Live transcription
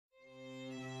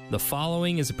The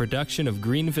following is a production of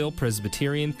Greenville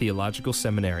Presbyterian Theological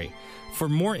Seminary. For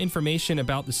more information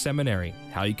about the seminary,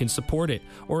 how you can support it,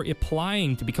 or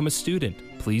applying to become a student,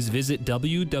 please visit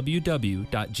www.gpts.edu.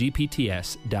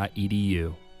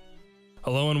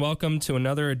 Hello and welcome to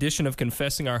another edition of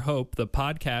Confessing Our Hope, the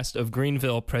podcast of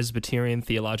Greenville Presbyterian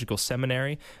Theological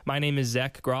Seminary. My name is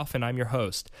Zach Groff and I'm your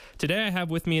host. Today I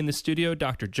have with me in the studio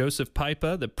Dr. Joseph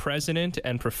Pipa, the president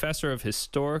and professor of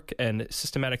historic and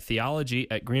systematic theology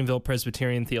at Greenville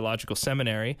Presbyterian Theological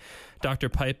Seminary. Dr.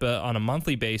 Pipa, on a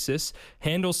monthly basis,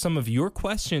 handles some of your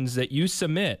questions that you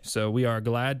submit. So we are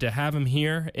glad to have him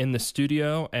here in the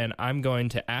studio, and I'm going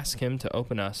to ask him to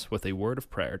open us with a word of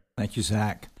prayer. Thank you,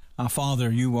 Zach. Our Father,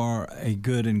 you are a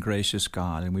good and gracious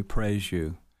God, and we praise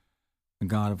you, a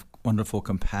God of wonderful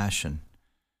compassion.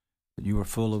 You are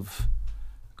full of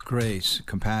grace,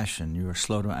 compassion. You are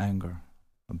slow to anger,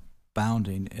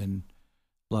 abounding in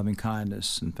loving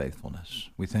kindness and faithfulness.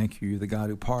 We thank you, the God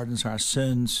who pardons our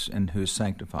sins and who is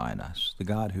sanctifying us, the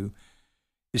God who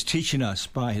is teaching us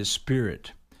by his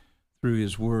Spirit through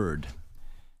his word.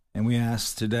 And we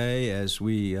ask today, as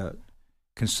we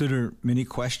consider many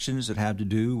questions that have to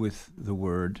do with the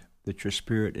Word, that your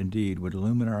Spirit indeed would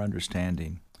illumine our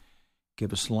understanding.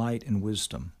 Give us light and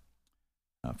wisdom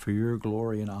for your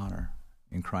glory and honor.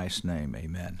 In Christ's name,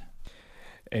 amen.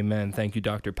 Amen. Thank you,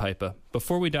 Dr. Pipa.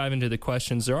 Before we dive into the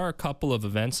questions, there are a couple of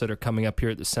events that are coming up here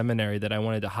at the seminary that I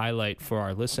wanted to highlight for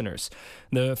our listeners.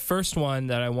 The first one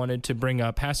that I wanted to bring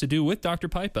up has to do with Dr.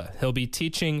 Pipa. He'll be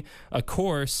teaching a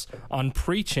course on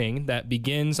preaching that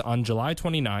begins on July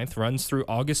 29th, runs through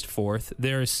August 4th.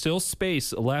 There is still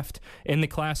space left in the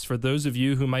class for those of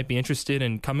you who might be interested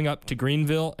in coming up to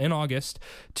Greenville in August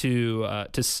to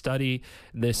study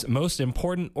this most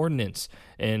important ordinance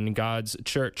in God's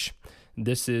church.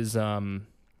 This is something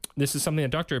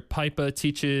that Dr. Pipa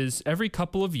teaches every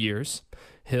couple of years.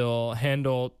 He'll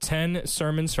handle 10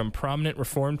 sermons from prominent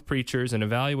Reformed preachers and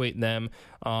evaluate them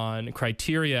on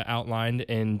criteria outlined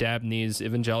in Dabney's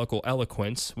Evangelical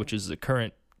Eloquence, which is the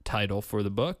current title for the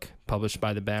book, published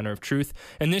by the Banner of Truth.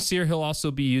 And this year, he'll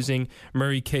also be using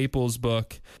Murray Capel's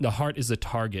book, The Heart is the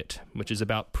Target, which is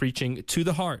about preaching to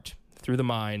the heart, through the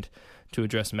mind, to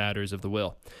address matters of the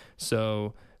will.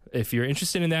 So if you're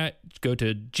interested in that, go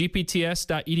to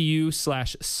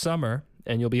gpts.edu/summer,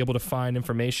 and you'll be able to find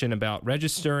information about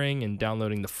registering and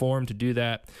downloading the form to do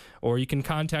that. Or you can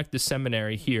contact the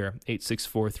seminary here,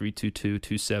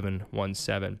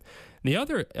 864-322-2717. The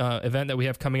other event that we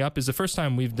have coming up is the first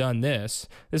time we've done this.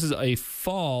 This is a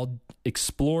fall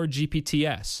Explore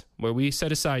GPTS, where we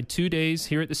set aside 2 days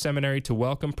here at the seminary to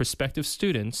welcome prospective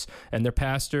students and their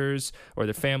pastors or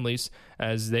their families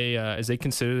as they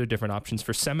consider their different options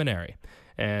for seminary.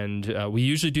 And we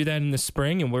usually do that in the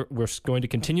spring, and we're going to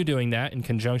continue doing that in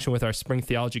conjunction with our Spring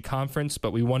Theology Conference,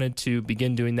 but we wanted to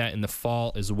begin doing that in the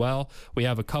fall as well. We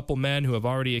have a couple men who have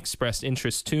already expressed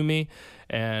interest to me,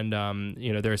 and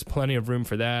there's plenty of room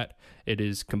for that. It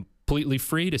is completely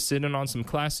free to sit in on some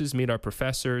classes, meet our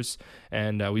professors,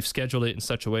 and we've scheduled it in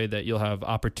such a way that you'll have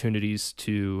opportunities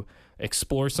to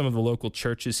explore some of the local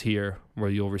churches here where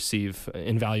you'll receive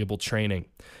invaluable training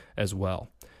as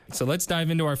well. So let's dive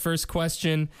into our first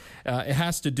question. It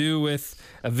has to do with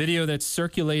a video that's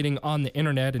circulating on the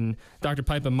internet, and Dr.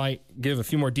 Pipa might give a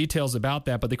few more details about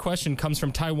that, but the question comes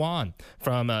from Taiwan,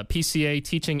 from PCA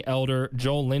teaching elder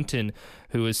Joel Linton,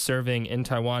 who is serving in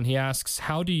Taiwan. He asks,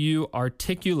 how do you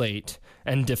articulate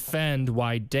and defend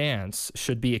why dance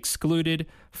should be excluded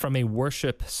from a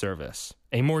worship service?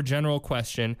 A more general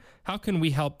question, how can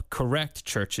we help correct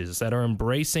churches that are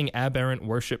embracing aberrant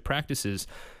worship practices?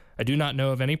 I do not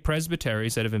know of any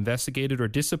presbyteries that have investigated or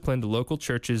disciplined local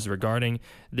churches regarding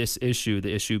this issue,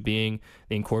 the issue being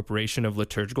the incorporation of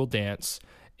liturgical dance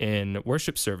in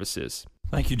worship services.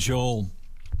 Thank you, Joel.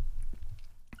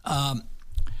 I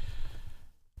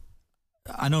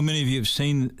know many of you have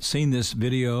seen this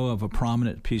video of a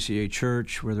prominent PCA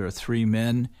church where there are three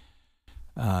men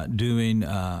doing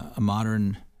a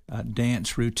modern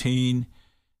dance routine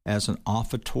as an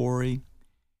offertory.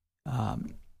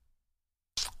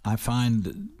 I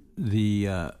find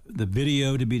the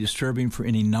video to be disturbing for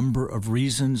any number of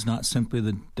reasons, not simply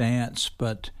the dance,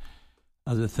 but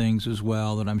other things as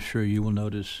well that I'm sure you will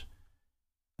notice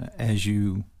if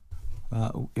you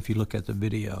look at the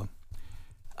video.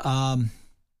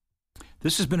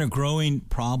 This has been a growing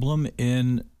problem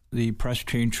in the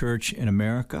Presbyterian Church in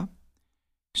America.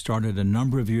 Started a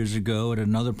number of years ago at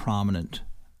another prominent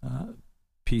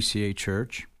PCA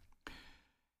church.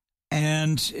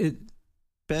 And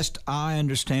best I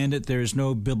understand it, there is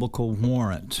no biblical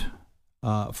warrant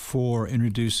for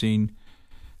introducing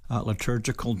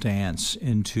liturgical dance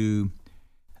into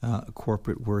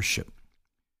corporate worship.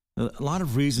 A lot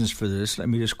of reasons for this. Let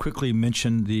me just quickly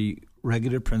mention the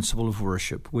regular principle of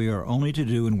worship. We are only to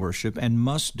do in worship and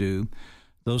must do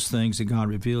those things that God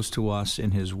reveals to us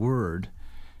in His Word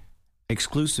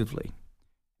exclusively.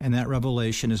 And that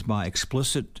revelation is by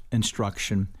explicit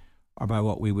instruction or by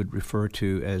what we would refer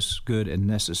to as good and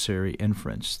necessary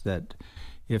inference, that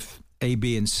if A,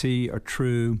 B, and C are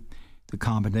true, the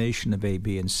combination of A,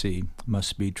 B, and C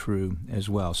must be true as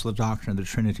well. So the doctrine of the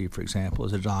Trinity, for example,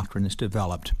 is a doctrine that's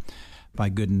developed by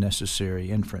good and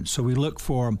necessary inference. So we look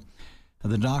for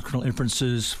the doctrinal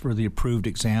inferences for the approved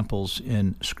examples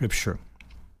in Scripture.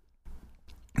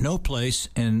 No place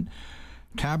in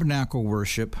tabernacle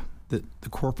worship, the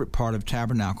corporate part of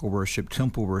tabernacle worship,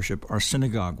 temple worship, or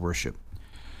synagogue worship,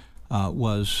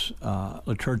 was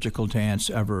liturgical dance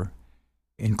ever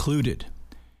included.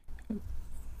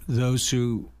 Those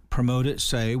who promote it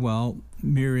say, well,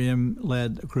 Miriam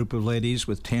led a group of ladies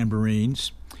with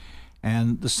tambourines,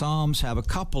 and the Psalms have a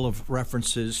couple of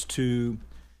references to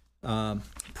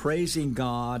praising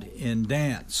God in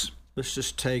dance. Let's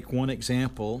just take one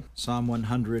example, Psalm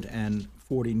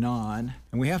 149.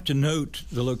 And we have to note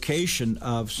the location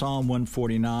of Psalm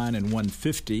 149 and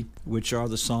 150, which are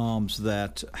the Psalms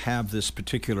that have this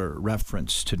particular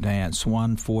reference to dance.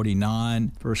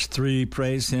 149, verse 3,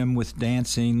 praise Him with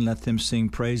dancing. Let them sing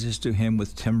praises to Him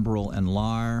with timbrel and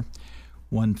lyre.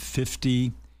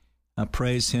 150,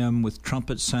 praise Him with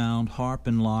trumpet sound, harp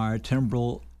and lyre,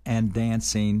 timbrel and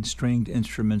dancing, stringed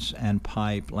instruments and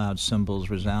pipe, loud cymbals,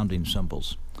 resounding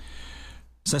cymbals.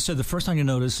 As I said, the first thing you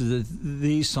notice is that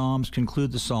these psalms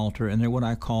conclude the Psalter, and they're what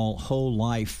I call whole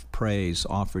life praise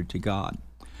offered to God.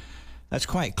 That's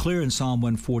quite clear in Psalm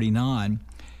 149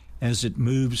 as it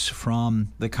moves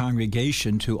from the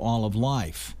congregation to all of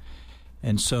life.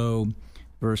 And so,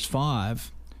 verse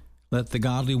 5, let the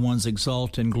godly ones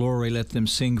exult in glory. Let them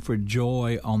sing for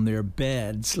joy on their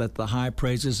beds. Let the high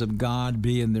praises of God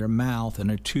be in their mouth and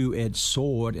a two-edged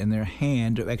sword in their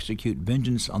hand to execute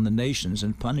vengeance on the nations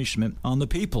and punishment on the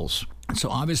peoples. So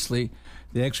obviously,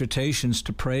 the exhortations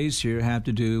to praise here have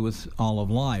to do with all of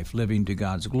life, living to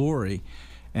God's glory,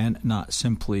 and not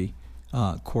simply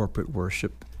corporate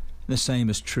worship. The same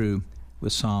is true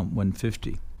with Psalm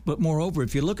 150. But moreover,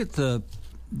 if you look at the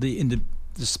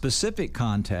specific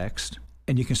context,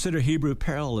 and you consider Hebrew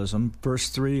parallelism, verse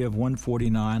 3 of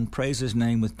 149, praise His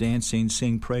name with dancing,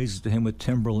 sing praises to Him with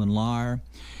timbrel and lyre.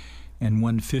 And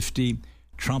 150,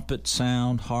 trumpet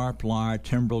sound, harp, lyre,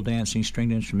 timbrel, dancing,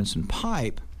 stringed instruments, and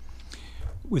pipe.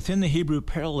 Within the Hebrew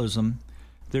parallelism,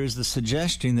 there's the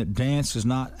suggestion that dance is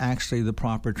not actually the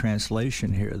proper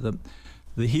translation here.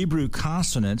 The Hebrew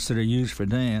consonants that are used for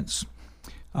dance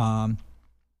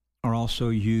are also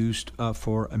used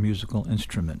for a musical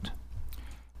instrument.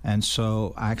 And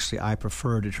so actually I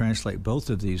prefer to translate both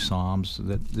of these psalms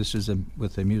that this is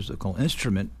with a musical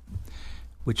instrument,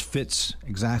 which fits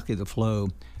exactly the flow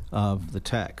of the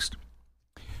text.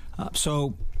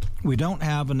 So we don't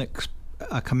have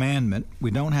a commandment. We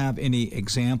don't have any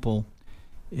example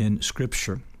in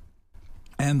Scripture.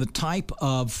 And the type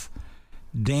of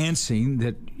dancing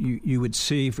that you would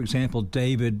see, for example,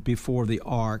 David before the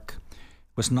ark,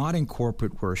 was not in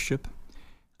corporate worship,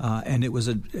 and it was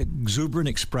an exuberant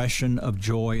expression of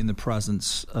joy in the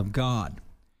presence of God.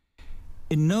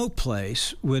 In no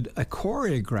place would a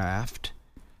choreographed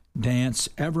dance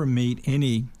ever meet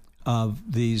any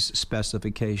of these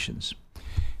specifications.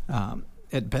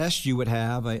 At best, you would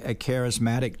have a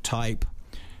charismatic type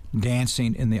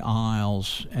dancing in the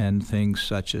aisles and things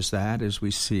such as that, as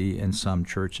we see in some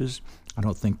churches. I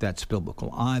don't think that's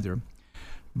biblical either.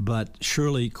 But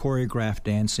surely choreographed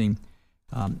dancing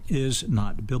is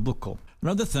not biblical.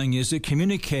 Another thing is it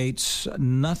communicates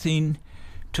nothing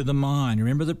to the mind.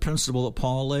 Remember the principle that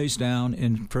Paul lays down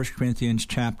in 1 Corinthians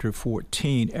chapter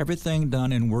 14. Everything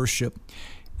done in worship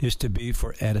is to be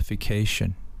for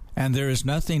edification. And there is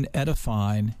nothing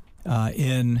edifying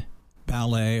in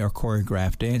ballet or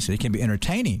choreographed dancing. It can be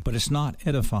entertaining, but it's not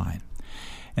edifying.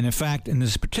 And in fact, in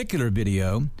this particular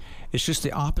video, it's just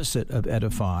the opposite of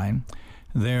edifying.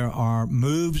 There are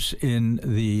moves in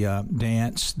the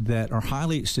dance that are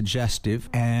highly suggestive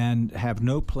and have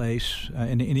no place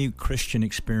in any Christian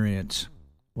experience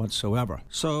whatsoever.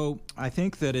 So I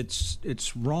think that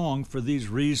it's wrong for these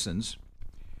reasons.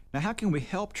 Now, how can we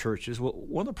help churches? Well,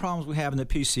 one of the problems we have in the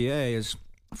PCA is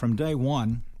from day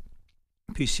one,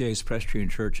 PCA is Presbyterian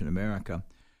Church in America,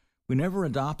 we never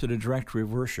adopted a directory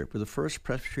of worship. We're the first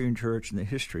Presbyterian church in the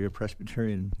history of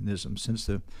Presbyterianism since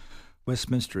the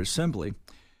Westminster Assembly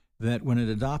that when it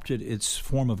adopted its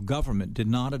form of government, did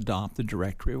not adopt the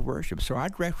directory of worship. So our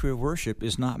directory of worship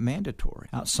is not mandatory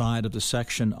outside of the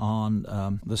section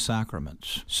on the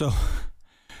sacraments. So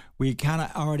we kind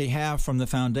of already have from the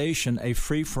foundation a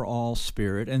free-for-all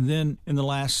spirit. And then in the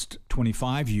last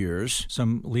 25 years,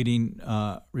 some leading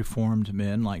Reformed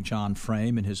men like John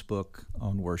Frame in his book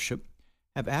on worship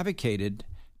have advocated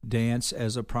dance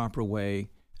as a proper way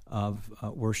of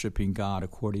worshiping God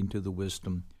according to the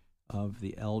wisdom of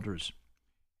the elders.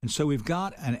 And so we've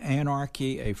got an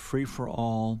anarchy, a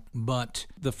free-for-all, but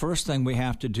the first thing we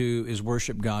have to do is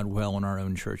worship God well in our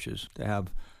own churches, to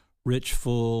have rich,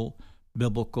 full,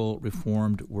 biblical,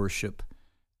 Reformed worship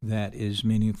that is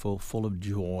meaningful, full of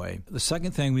joy. The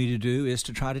second thing we need to do is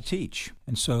to try to teach,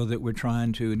 and so that we're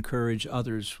trying to encourage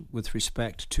others with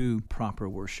respect to proper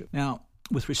worship. Now,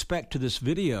 with respect to this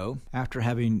video, after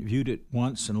having viewed it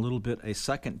once and a little bit a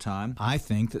second time, I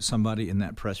think that somebody in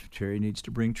that presbytery needs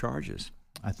to bring charges.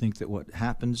 I think that what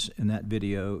happens in that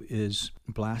video is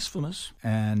blasphemous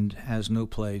and has no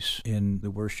place in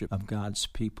the worship of God's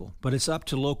people. But it's up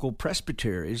to local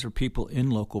presbyteries or people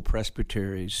in local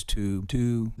presbyteries to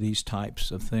do these types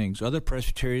of things. Other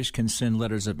presbyteries can send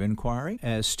letters of inquiry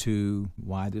as to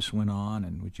why this went on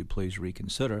and would you please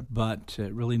reconsider. But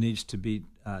it really needs to be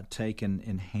taken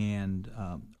in hand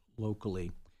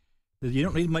locally. You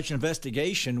don't need much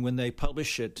investigation when they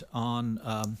publish it on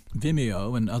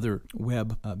Vimeo and other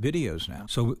web videos now.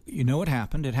 So you know what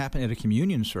happened. It happened at a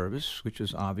communion service, which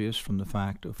is obvious from the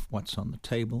fact of what's on the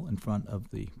table in front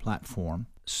of the platform.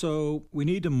 So we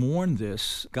need to mourn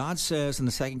this. God says in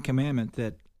the second commandment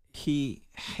that he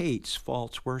hates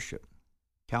false worship.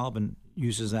 Calvin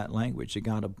uses that language, that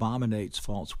God abominates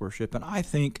false worship. And I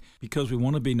think because we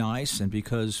want to be nice and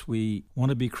because we want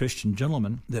to be Christian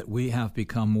gentlemen, that we have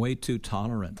become way too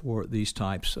tolerant for these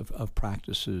types of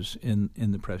practices in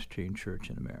the Presbyterian Church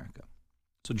in America.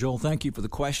 So, Joel, thank you for the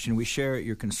question. We share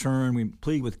your concern. We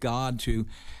plead with God to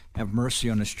have mercy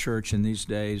on his church in these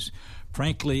days.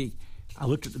 Frankly, I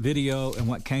looked at the video, and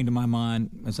what came to my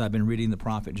mind as I've been reading the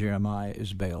prophet Jeremiah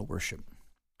is Baal worship.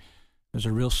 There's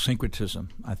a real syncretism,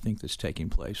 I think, that's taking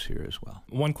place here as well.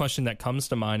 One question that comes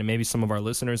to mind, and maybe some of our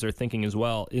listeners are thinking as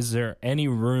well, is there any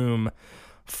room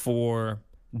for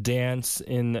dance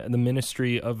in the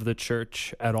ministry of the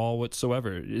church at all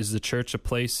whatsoever? Is the church a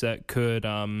place that could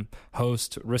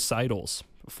host recitals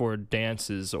for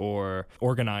dances or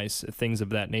organize things of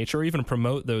that nature, or even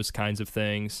promote those kinds of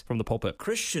things from the pulpit?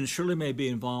 Christians surely may be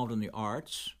involved in the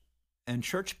arts, and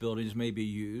church buildings may be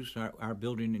used. Our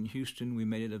building in Houston, we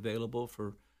made it available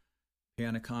for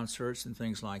piano concerts and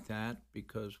things like that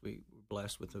because we were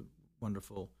blessed with a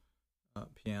wonderful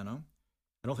piano.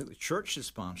 I don't think the church should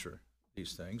sponsor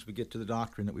these things. We get to the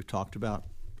doctrine that we've talked about,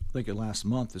 I think last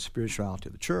month, the spirituality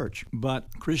of the church. But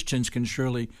Christians can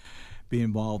surely be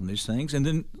involved in these things. And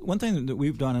then one thing that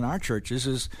we've done in our churches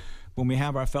is when we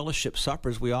have our fellowship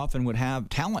suppers, we often would have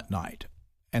talent night.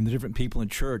 And the different people in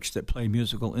church that play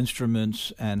musical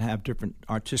instruments and have different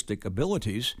artistic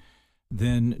abilities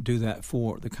then do that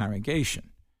for the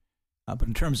congregation. But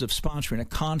in terms of sponsoring a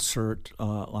concert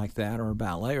like that or a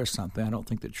ballet or something, I don't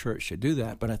think the church should do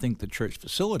that. But I think the church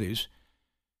facilities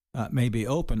may be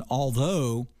open,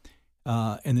 although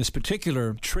in this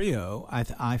particular trio,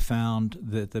 I found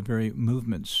that the very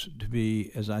movements to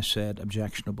be, as I said,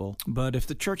 objectionable. But if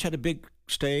the church had a big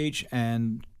stage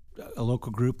and a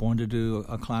local group wanted to do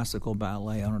a classical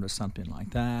ballet on it or something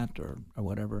like that or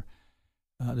whatever,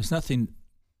 there's nothing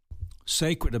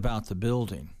sacred about the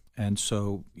building. And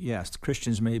so, yes,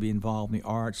 Christians may be involved in the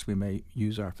arts. We may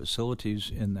use our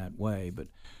facilities in that way, but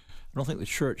I don't think the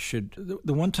church should.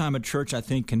 The one time a church, I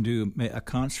think, can do a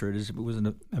concert is if it was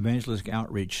an evangelistic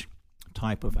outreach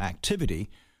type of activity.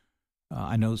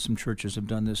 I know some churches have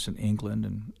done this in England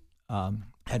and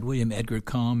had William Edgar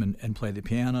come and play the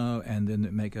piano and then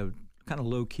make a kind of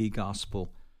low-key gospel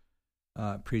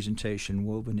presentation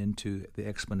woven into the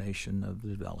explanation of the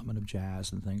development of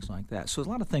jazz and things like that. So there's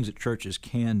a lot of things that churches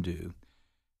can do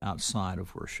outside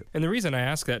of worship. And the reason I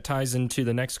ask that ties into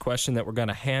the next question that we're going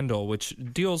to handle, which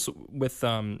deals with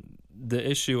the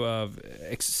issue of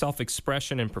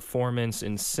self-expression and performance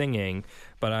in singing.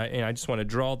 But I just want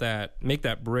to make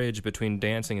that bridge between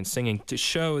dancing and singing to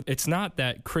show it's not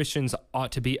that Christians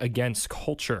ought to be against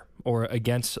culture or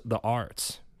against the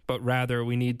arts, but rather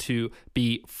we need to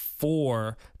be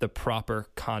for the proper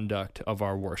conduct of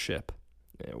our worship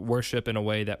in a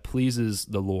way that pleases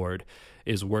the Lord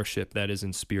is worship that is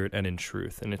in spirit and in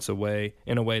truth. And it's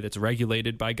in a way that's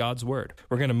regulated by God's word.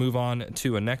 We're going to move on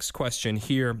to a next question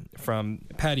here from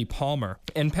Patty Palmer.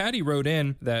 And Patty wrote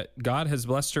in that God has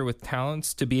blessed her with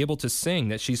talents to be able to sing,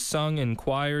 that she's sung in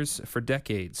choirs for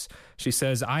decades. She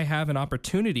says, I have an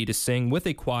opportunity to sing with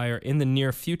a choir in the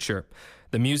near future.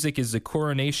 The music is the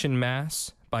Coronation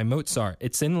Mass by Mozart.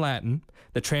 It's in Latin.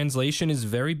 The translation is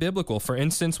very biblical. For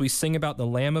instance, we sing about the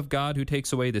Lamb of God who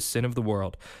takes away the sin of the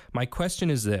world. My question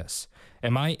is this: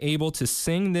 am I able to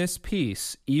sing this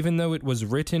piece even though it was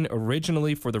written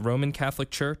originally for the Roman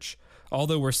Catholic Church?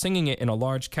 Although we're singing it in a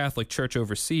large Catholic church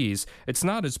overseas, it's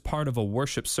not as part of a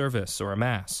worship service or a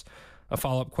mass. A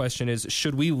follow-up question is,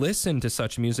 should we listen to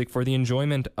such music for the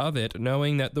enjoyment of it,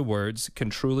 knowing that the words can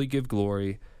truly give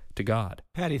glory to God?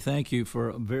 Patty, thank you for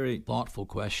a very thoughtful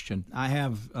question. I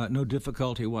have no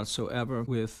difficulty whatsoever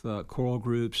with choral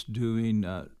groups doing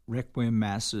requiem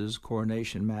masses,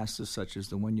 coronation masses, such as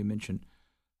the one you mentioned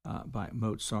by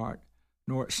Mozart,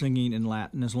 nor singing in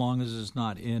Latin, as long as it's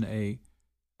not in a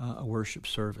worship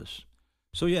service.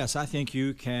 So yes, I think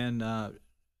you can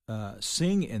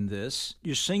sing in this.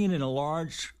 You're singing in a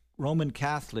large Roman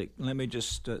Catholic. Let me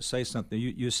just say something.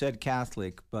 You said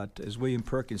Catholic, but as William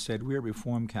Perkins said, we're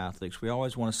Reformed Catholics. We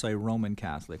always want to say Roman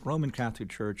Catholic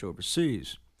Church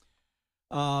overseas.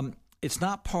 It's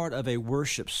not part of a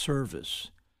worship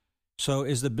service. So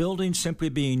is the building simply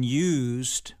being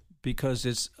used because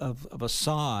it's of a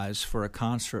size for a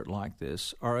concert like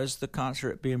this, or is the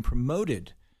concert being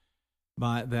promoted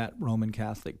by that Roman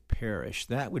Catholic parish?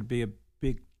 That would be a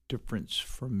big difference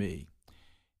for me.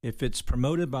 If it's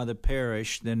promoted by the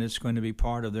parish, then it's going to be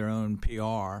part of their own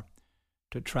PR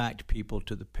to attract people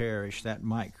to the parish. That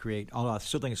might create, although I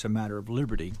still think it's a matter of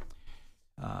liberty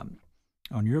on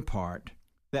your part,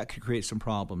 that could create some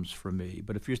problems for me.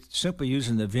 But if you're simply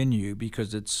using the venue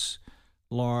because it's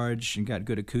large and got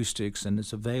good acoustics and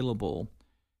it's available,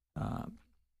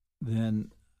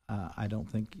 then I don't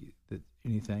think that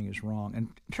anything is wrong. And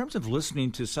in terms of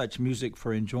listening to such music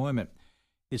for enjoyment,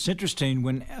 it's interesting,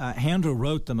 when Handel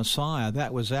wrote the Messiah,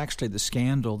 that was actually the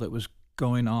scandal that was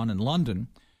going on in London.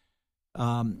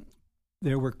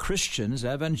 There were Christians,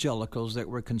 evangelicals, that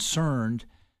were concerned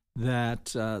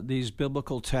that these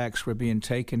biblical texts were being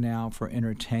taken now for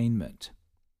entertainment.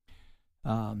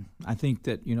 I think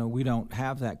that, we don't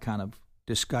have that kind of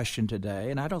discussion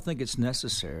today, and I don't think it's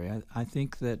necessary. I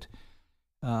think that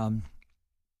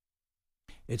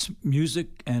it's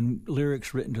music and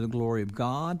lyrics written to the glory of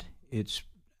God. It's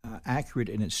accurate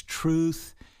in its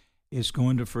truth. It's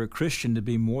going to, for a Christian, to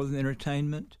be more than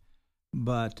entertainment,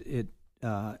 but it's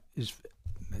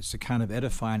the kind of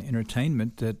edifying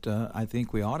entertainment that I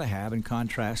think we ought to have, in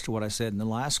contrast to what I said in the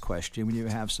last question, when you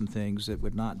have some things that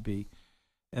would not be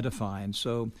edifying.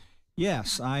 So,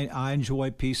 yes, I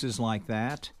enjoy pieces like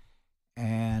that,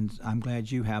 and I'm glad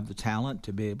you have the talent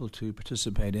to be able to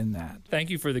participate in that.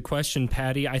 Thank you for the question,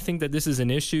 Patty. I think that this is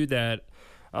an issue that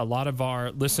a lot of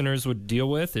our listeners would deal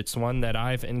with. It's one that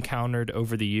I've encountered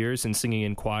over the years in singing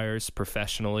in choirs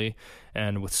professionally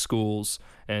and with schools,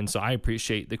 and so I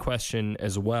appreciate the question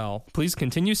as well. Please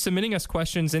continue submitting us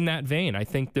questions in that vein. I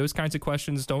think those kinds of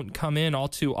questions don't come in all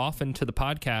too often to the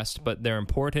podcast, but they're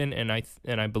important, and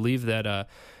I believe that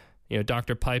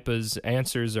Dr. Pipa's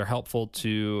answers are helpful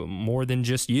to more than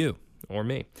just you or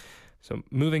me. So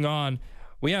moving on,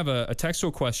 we have a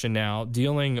textual question now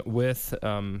dealing with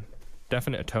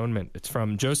definite atonement. It's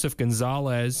from Joseph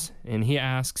Gonzalez, and he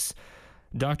asks,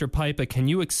 Dr. Pipa, can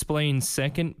you explain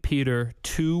 2 Peter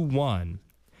 2:1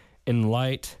 in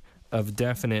light of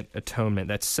definite atonement?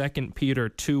 That's 2 Peter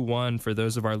 2:1 for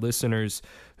those of our listeners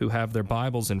who have their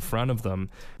Bibles in front of them.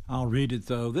 I'll read it,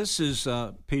 though. This is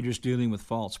Peter's dealing with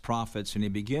false prophets, and he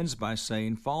begins by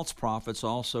saying, false prophets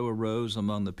also arose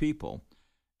among the people,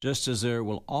 just as there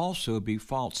will also be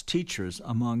false teachers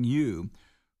among you,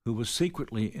 who will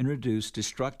secretly introduce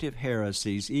destructive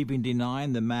heresies, even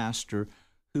denying the master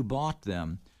who bought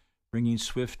them, bringing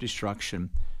swift destruction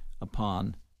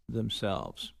upon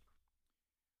themselves.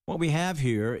 What we have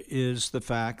here is the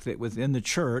fact that within the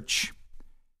church,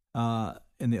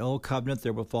 in the Old Covenant,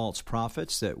 there were false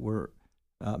prophets that were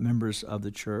members of the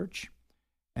church,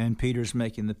 and Peter's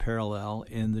making the parallel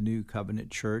in the New Covenant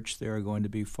church. There are going to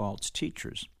be false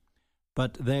teachers.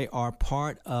 But they are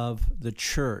part of the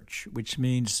church, which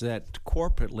means that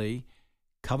corporately,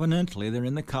 covenantally, they're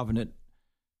in the covenant,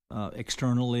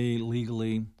 externally,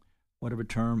 legally, whatever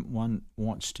term one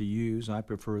wants to use. I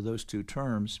prefer those two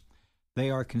terms. They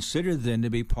are considered then to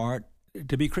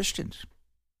be Christians.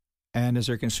 And as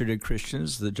they're considered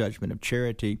Christians, the judgment of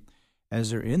charity, as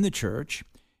they're in the church,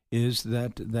 is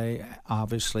that they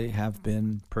obviously have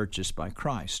been purchased by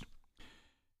Christ.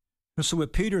 So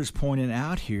what Peter is pointing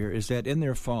out here is that in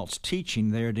their false teaching,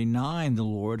 they are denying the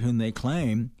Lord whom they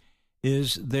claim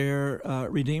is their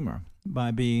Redeemer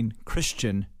by being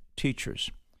Christian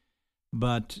teachers.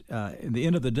 But at the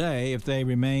end of the day, if they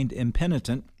remained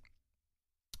impenitent,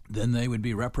 then they would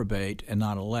be reprobate and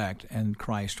not elect, and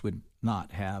Christ would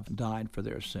not have died for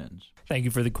their sins. Thank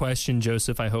you for the question,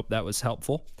 Joseph. I hope that was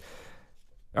helpful.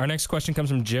 Our next question comes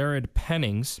from Jared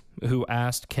Pennings, who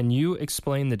asked, can you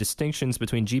explain the distinctions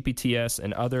between GPTS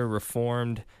and other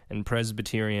Reformed and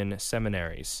Presbyterian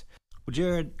seminaries? Well,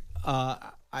 Jared,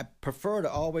 I prefer to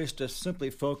always just simply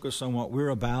focus on what we're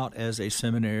about as a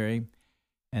seminary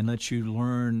and let you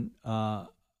learn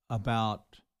about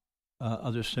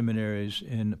other seminaries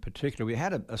in particular. We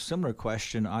had a similar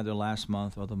question either last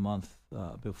month or the month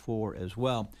before as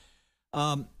well.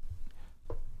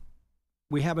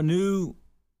 We have a new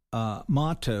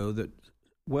motto that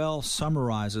well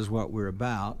summarizes what we're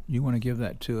about. You want to give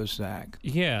that to us, Zach?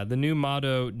 Yeah, the new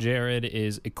motto, Jared,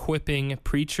 is equipping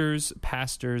preachers,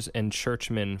 pastors, and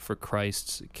churchmen for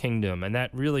Christ's kingdom. And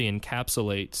that really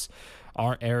encapsulates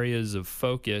our areas of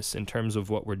focus in terms of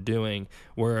what we're doing.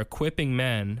 We're equipping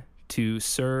men to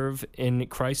serve in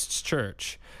Christ's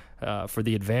church for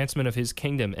the advancement of his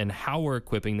kingdom. And how we're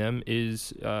equipping them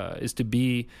is to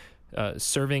be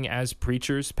serving as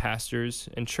preachers, pastors,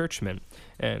 and churchmen.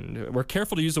 And we're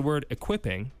careful to use the word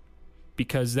equipping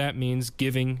because that means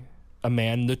giving a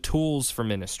man the tools for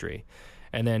ministry.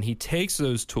 And then he takes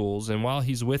those tools, and while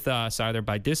he's with us, either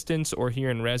by distance or here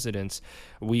in residence,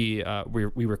 we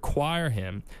require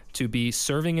him to be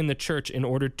serving in the church in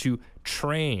order to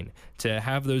train, to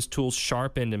have those tools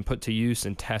sharpened and put to use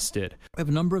and tested. We have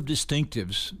a number of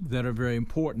distinctives that are very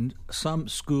important. Some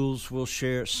schools will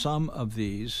share some of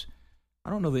these. I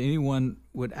don't know that anyone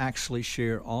would actually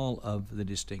share all of the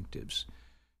distinctives.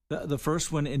 The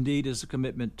first one, indeed, is a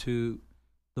commitment to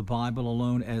the Bible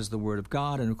alone as the Word of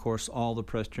God, and of course all the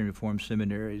Presbyterian Reformed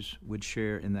seminaries would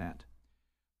share in that.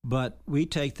 But we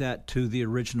take that to the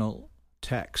original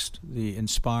text, the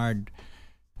inspired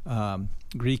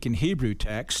Greek and Hebrew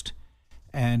text,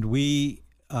 and we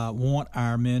want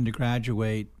our men to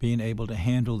graduate being able to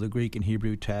handle the Greek and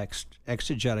Hebrew text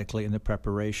exegetically in the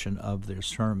preparation of their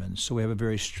sermons. So we have a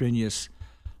very strenuous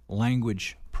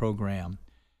language program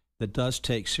that does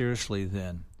take seriously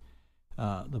then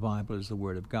the Bible is the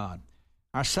Word of God.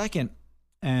 Our second,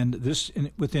 and this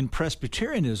within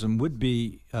Presbyterianism would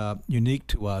be unique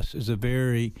to us, is a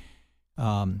very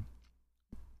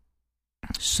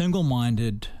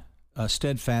single-minded,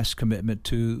 steadfast commitment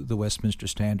to the Westminster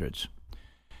Standards.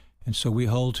 And so we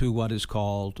hold to what is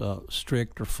called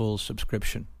strict or full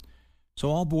subscription.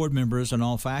 So all board members and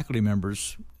all faculty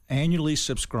members annually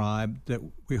subscribe that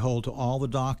we hold to all the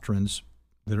doctrines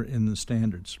that are in the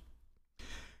standards.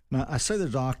 Now, I say the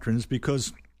doctrines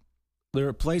because there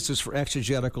are places for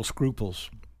exegetical scruples.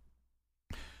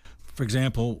 For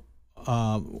example,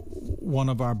 one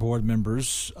of our board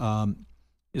members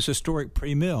is historic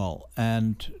pre-mill,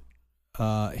 and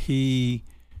he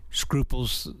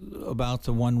scruples about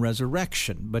the one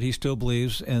resurrection, but he still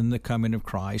believes in the coming of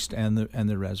Christ and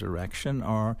the resurrection.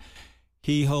 Or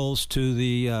he holds to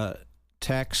the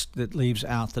text that leaves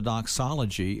out the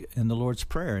doxology in the Lord's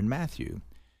Prayer in Matthew.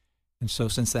 And so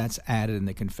since that's added in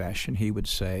the confession, he would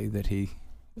say that he,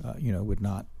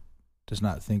 does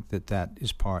not think that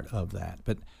is part of that.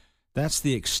 But that's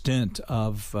the extent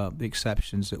of the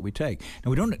exceptions that we take.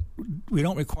 And we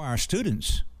don't require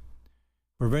students.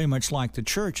 We're very much like the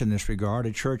church in this regard.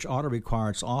 A church ought to require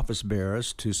its office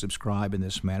bearers to subscribe in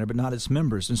this manner, but not its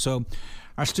members. And so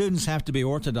our students have to be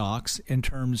orthodox in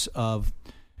terms of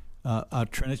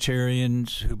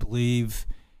Trinitarians who believe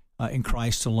in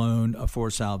Christ alone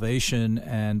for salvation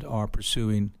and are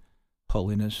pursuing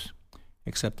holiness,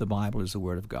 except the Bible is the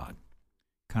Word of God.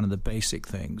 Kind of the basic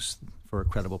things for a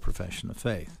credible profession of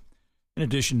faith, in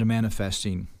addition to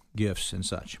manifesting gifts and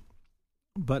such.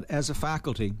 But as a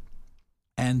faculty,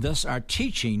 and thus our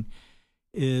teaching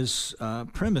is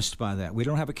premised by that. We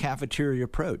don't have a cafeteria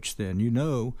approach then.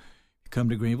 You come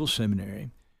to Greenville Seminary,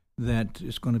 that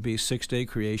it's going to be 6-day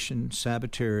creation,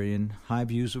 Sabbatarian, high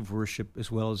views of worship, as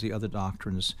well as the other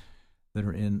doctrines that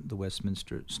are in the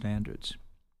Westminster Standards.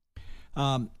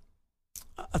 A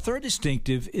third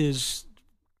distinctive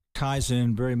ties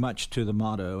in very much to the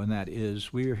motto, and that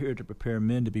is we are here to prepare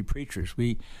men to be preachers.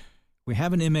 We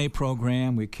have an MA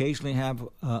program. We occasionally have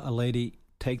a lady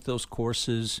take those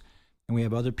courses, and we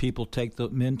have other people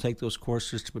men take those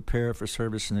courses to prepare for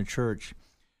service in the church.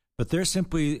 But they're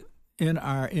simply in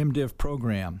our MDiv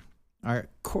program.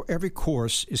 Every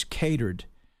course is catered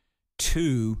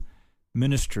to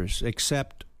ministers,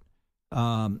 except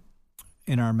in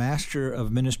in our Master of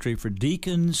Ministry for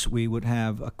Deacons, we would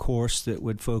have a course that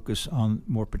would focus on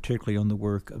more particularly on the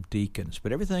work of deacons.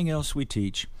 But everything else we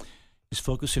teach is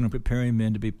focusing on preparing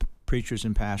men to be preachers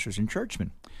and pastors and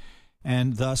churchmen.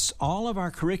 And thus, all of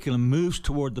our curriculum moves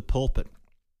toward the pulpit.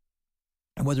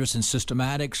 And whether it's in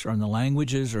systematics or in the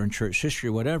languages or in church history,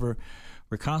 whatever,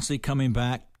 we're constantly coming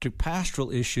back to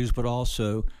pastoral issues, but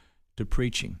also to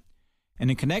preaching.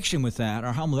 And in connection with that,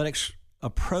 our homiletics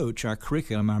approach, our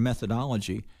curriculum, our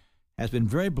methodology, has been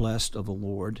very blessed of the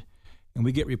Lord. And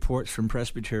we get reports from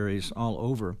presbyteries all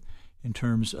over in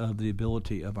terms of the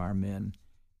ability of our men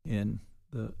in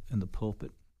the pulpit.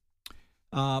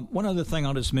 One other thing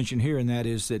I'll just mention here, and that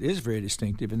is very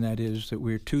distinctive, and that is that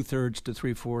we're 2/3 to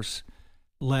 3/4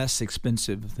 less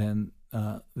expensive than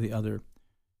the other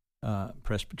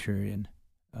Presbyterian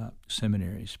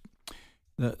seminaries.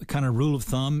 The kind of rule of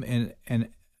thumb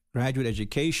in graduate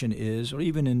education is, or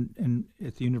even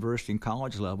at the university and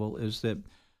college level, is that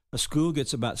a school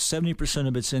gets about 70%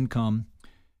 of its income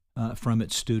from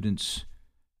its students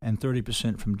and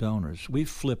 30% from donors. We've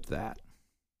flipped that.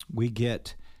 We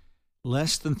get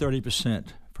less than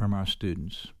 30% from our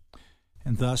students,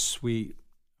 and thus we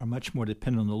are much more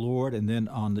dependent on the Lord and then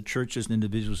on the churches and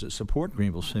individuals that support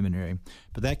Greenville Seminary.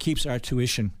 But that keeps our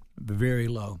tuition very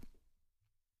low.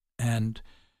 And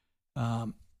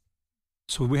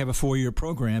so we have a 4-year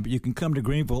program, but you can come to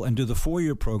Greenville and do the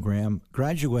 4-year program,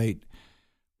 graduate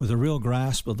with a real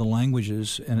grasp of the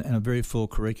languages and a very full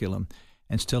curriculum,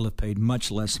 and still have paid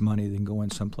much less money than going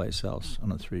someplace else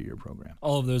on a 3-year program.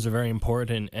 All of those are very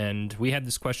important, and we had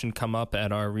this question come up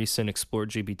at our recent Explore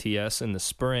GBTS in the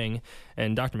spring,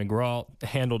 and Dr. McGraw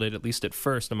handled it, at least at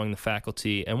first, among the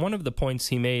faculty. And one of the points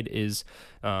he made is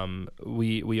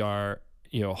we are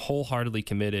wholeheartedly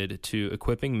committed to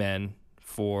equipping men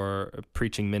for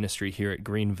preaching ministry here at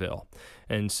Greenville.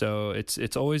 And so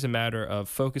it's always a matter of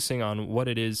focusing on what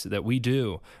it is that we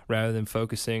do rather than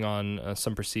focusing on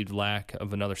some perceived lack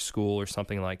of another school or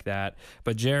something like that.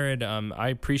 But Jared, I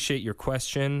appreciate your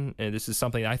question. And this is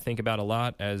something I think about a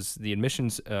lot as the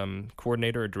admissions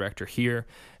coordinator or director here,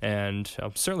 and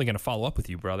I'm certainly going to follow up with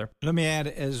you, brother. Let me add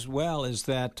as well is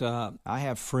that I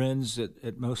have friends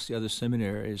at most of the other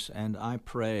seminaries, and I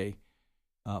pray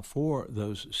for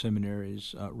those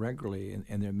seminaries regularly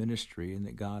in their ministry, and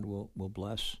that God will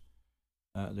bless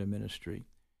their ministry.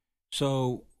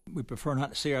 So we prefer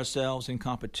not to see ourselves in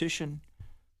competition.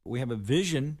 We have a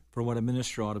vision for what a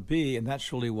minister ought to be, and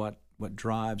that's really what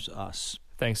drives us.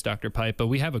 Thanks, Dr. Pipa.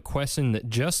 We have a question that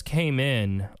just came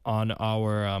in on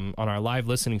our live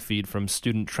listening feed from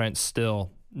student Trent Still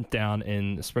down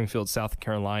in Springfield, South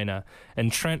Carolina.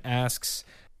 And Trent asks,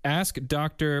 ask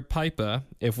Dr. Pipa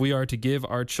if we are to give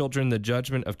our children the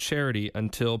judgment of charity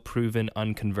until proven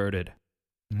unconverted.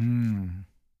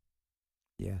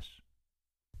 Yes.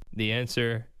 The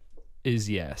answer is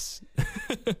yes.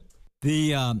 For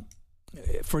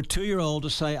a 2-year-old to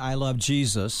say, I love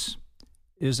Jesus,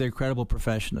 is a credible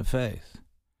profession of faith.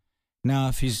 Now,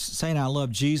 if he's saying, I love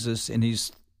Jesus, and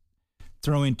he's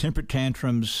throwing temper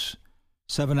tantrums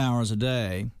 7 hours a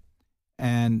day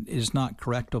and is not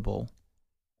correctable,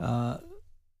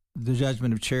 the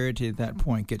judgment of charity at that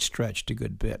point gets stretched a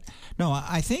good bit. No,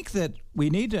 I think that we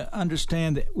need to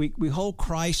understand that we hold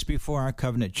Christ before our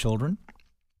covenant children,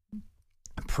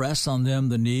 press on them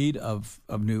the need of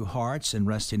new hearts and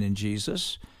resting in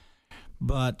Jesus,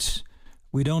 but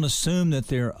we don't assume that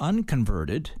they're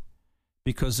unconverted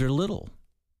because they're little.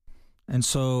 And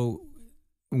so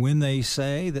when they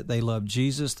say that they love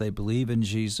Jesus, they believe in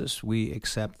Jesus, we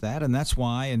accept that. And that's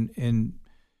why in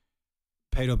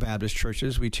Paedo Baptist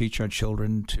churches, we teach our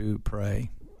children to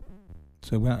pray.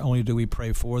 So not only do we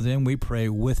pray for them, we pray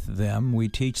with them. We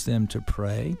teach them to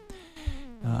pray,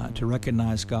 to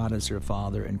recognize God as their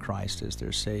Father and Christ as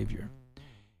their Savior.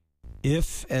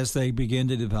 If, as they begin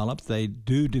to develop, they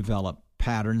do develop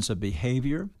patterns of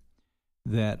behavior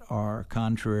that are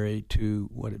contrary to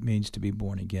what it means to be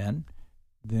born again,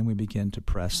 then we begin to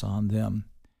press on them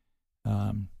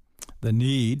the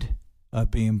need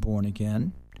of being born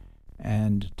again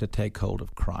and to take hold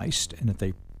of Christ. And if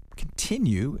they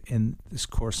continue in this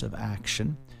course of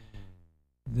action,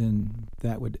 then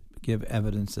that would give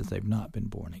evidence that they've not been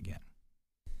born again.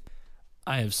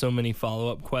 I have so many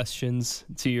follow-up questions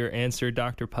to your answer,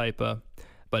 Dr. Pipa,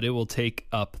 but it will take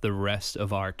up the rest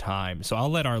of our time. So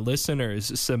I'll let our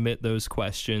listeners submit those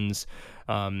questions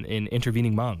in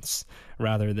intervening months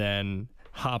rather than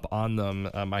hop on them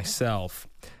myself.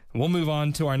 We'll move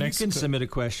on to our next. You can submit a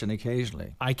question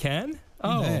occasionally. I can?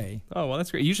 You may. Oh, well,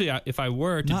 that's great. Usually, if I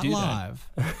were to Not do live.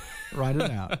 Write it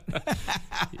out.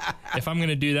 if I'm going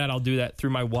to do that, I'll do that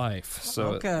through my wife.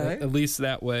 So Okay. at least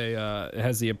that way it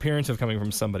has the appearance of coming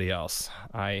from somebody else.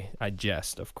 I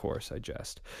jest, of course. I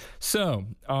jest. So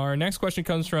our next question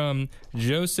comes from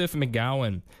Joseph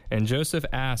McGowan. And Joseph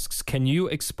asks, can you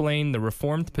explain the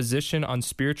Reformed position on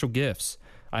spiritual gifts?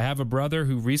 I have a brother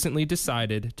who recently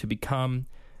decided to become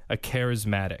a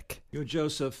charismatic.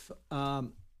 Joseph,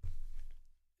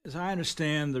 as I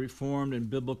understand the Reformed and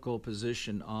biblical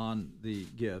position on the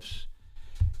gifts,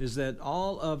 is that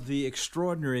all of the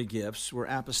extraordinary gifts were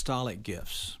apostolic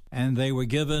gifts, and they were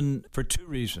given for two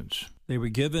reasons. They were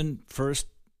given first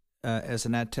as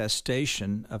an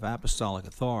attestation of apostolic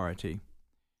authority,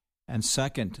 and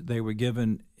second, they were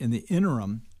given in the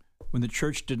interim when the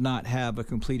church did not have a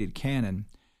completed canon,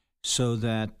 so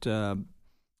that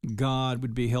God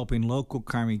would be helping local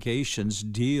congregations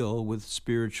deal with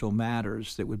spiritual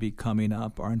matters that would be coming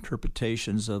up, or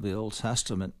interpretations of the Old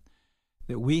Testament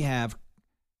that we have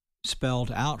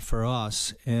spelled out for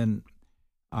us in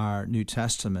our New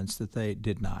Testaments that they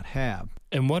did not have.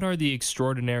 And what are the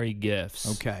extraordinary gifts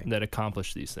that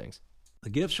accomplish these things? The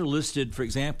gifts are listed, for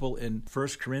example, in 1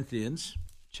 Corinthians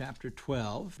chapter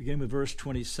 12, beginning with verse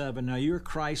 27. Now you are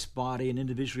Christ's body and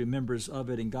individually members of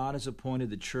it, and God has appointed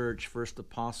the church, first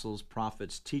apostles,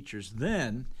 prophets, teachers,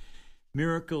 then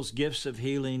miracles, gifts of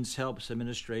healings, helps,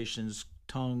 administrations,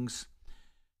 tongues,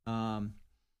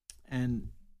 and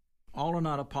all are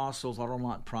not apostles, all are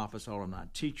not prophets, all are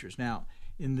not teachers. Now,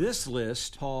 in this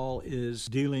list, Paul is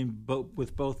dealing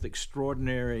with both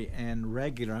extraordinary and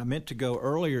regular. I meant to go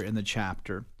earlier in the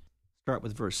chapter. Start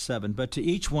with verse 7. But to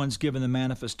each one's given the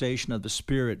manifestation of the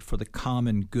Spirit for the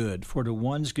common good. For to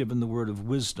one's given the word of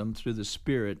wisdom through the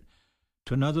Spirit,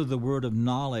 to another the word of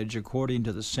knowledge according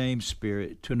to the same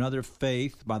Spirit, to another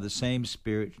faith by the same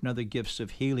Spirit, to another gifts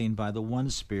of healing by the one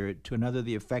Spirit, to another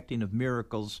the effecting of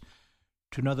miracles,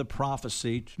 to another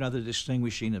prophecy, to another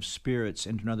distinguishing of spirits,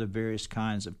 and to another various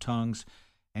kinds of tongues,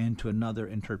 and to another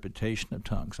interpretation of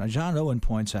tongues. Now, John Owen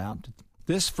points out that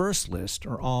this first list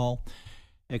are all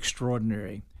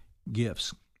extraordinary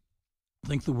gifts. I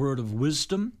think the word of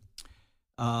wisdom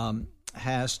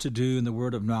has to do in the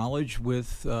word of knowledge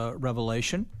with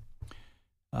revelation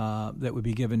that would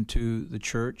be given to the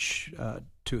church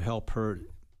to help her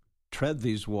tread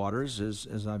these waters,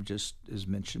 as I've just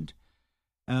mentioned.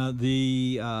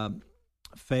 The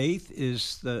faith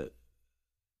is the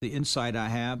insight I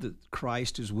have that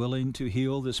Christ is willing to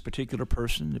heal this particular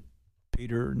person that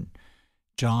Peter and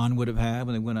John would have had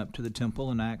when they went up to the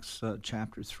temple in Acts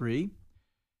chapter 3.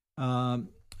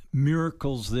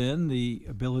 Miracles, then, the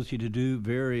ability to do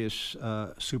various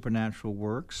supernatural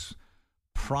works.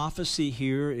 Prophecy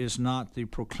here is not the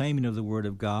proclaiming of the Word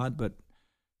of God, but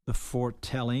the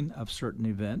foretelling of certain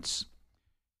events.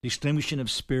 Distinguishing of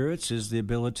spirits is the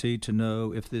ability to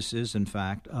know if this is, in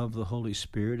fact, of the Holy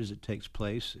Spirit as it takes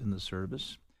place in the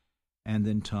service. And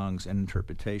then tongues and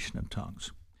interpretation of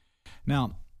tongues.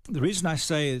 Now, the reason I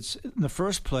say it's in the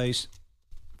first place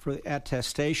for the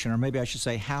attestation, or maybe I should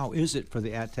say, how is it for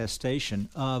the attestation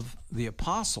of the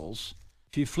apostles?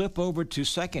 If you flip over to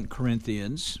 2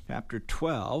 Corinthians chapter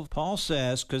 12, Paul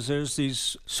says, because there's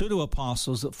these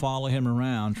pseudo-apostles that follow him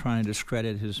around trying to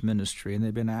discredit his ministry, and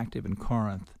they've been active in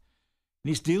Corinth. And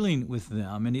he's dealing with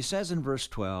them, and he says in verse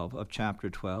 12 of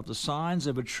chapter 12, the signs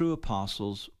of a true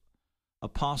apostle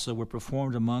were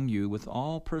performed among you with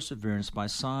all perseverance by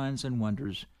signs and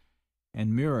wonders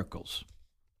and miracles.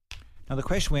 Now, the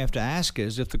question we have to ask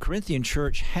is, if the Corinthian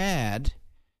church had,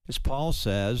 as Paul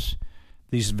says,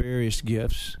 these various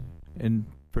gifts in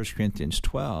 1 Corinthians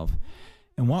 12,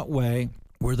 in what way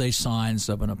were they signs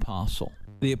of an apostle?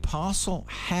 The apostle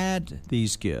had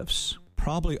these gifts,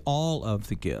 probably all of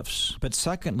the gifts, but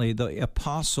secondly, the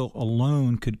apostle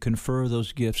alone could confer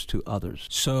those gifts to others.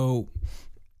 So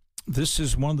this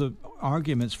is one of the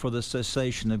arguments for the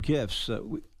cessation of gifts.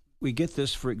 We get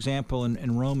this, for example,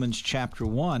 in Romans chapter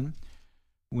 1,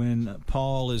 when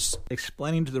Paul is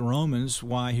explaining to the Romans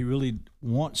why he really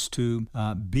wants to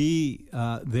be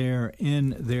there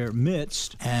in their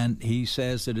midst. And he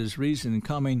says that his reason in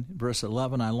coming, verse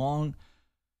 11, I long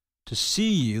to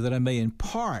see you that I may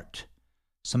impart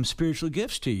some spiritual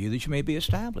gifts to you that you may be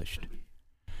established.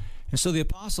 And so the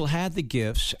apostle had the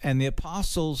gifts, and the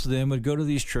apostles then would go to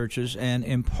these churches and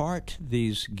impart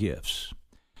these gifts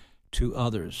to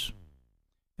others.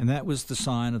 And that was the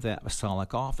sign of the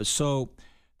apostolic office. So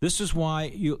this is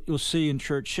why you'll see in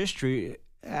church history,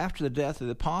 after the death of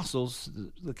the apostles,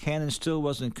 the canon still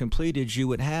wasn't completed. You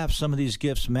would have some of these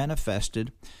gifts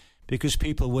manifested because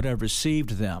people would have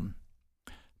received them.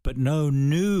 But no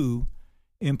new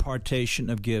impartation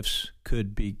of gifts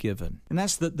could be given. And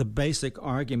that's the basic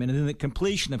argument. And in the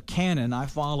completion of canon, I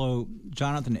follow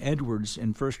Jonathan Edwards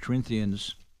in 1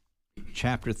 Corinthians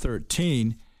chapter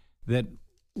 13, that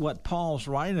what Paul's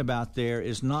writing about there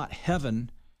is not heaven,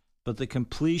 but the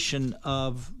completion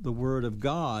of the Word of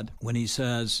God when he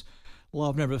says,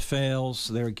 love never fails,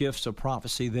 there are gifts of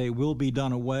prophecy, they will be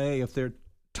done away. If there are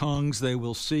tongues, they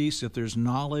will cease. If there's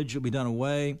knowledge, it will be done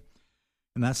away.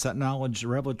 And that's that knowledge,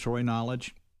 revelatory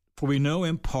knowledge. For we know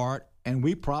in part, and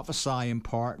we prophesy in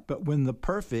part, but when the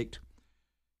perfect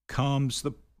comes,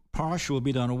 the partial will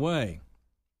be done away.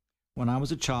 When I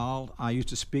was a child, I used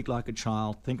to speak like a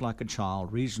child, think like a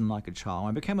child, reason like a child.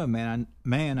 When I became a man,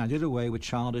 I did away with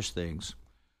childish things.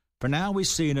 For now we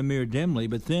see in a mirror dimly,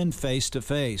 but then face to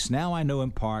face. Now I know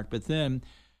in part, but then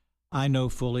I know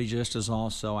fully, just as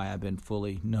also I have been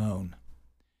fully known.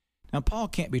 Now, Paul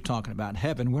can't be talking about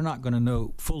heaven. We're not going to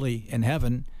know fully in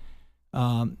heaven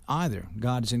either.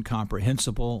 God is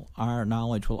incomprehensible. Our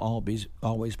knowledge will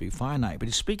always be finite. But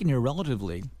he's speaking here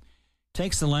relatively.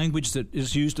 Takes the language that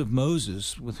is used of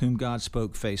Moses, with whom God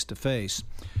spoke face to face,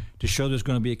 to show there's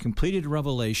going to be a completed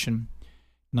revelation,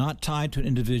 not tied to an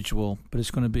individual, but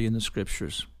it's going to be in the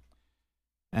Scriptures.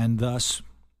 And thus,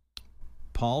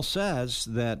 Paul says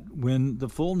that when the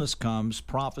fullness comes,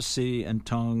 prophecy and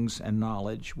tongues and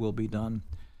knowledge will be done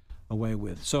away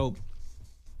with. So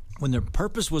when the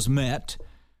purpose was met,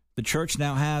 the church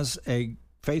now has a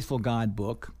faithful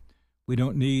guidebook. We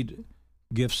don't need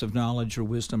gifts of knowledge or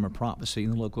wisdom or prophecy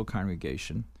in the local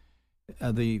congregation.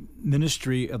 The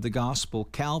ministry of the gospel,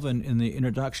 Calvin, in the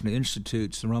introduction to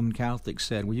Institutes, the Roman Catholics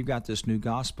said, well, you've got this new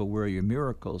gospel, where are your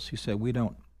miracles? He said, we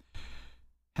don't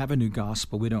have a new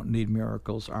gospel. We don't need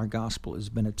miracles. Our gospel has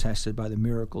been attested by the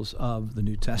miracles of the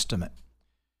New Testament.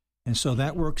 And so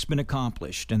that work's been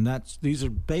accomplished. And these are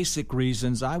basic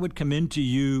reasons. I would commend to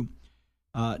you,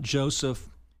 Joseph,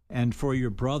 and for your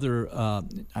brother,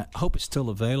 I hope it's still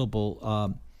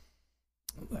available,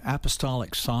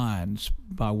 Apostolic Signs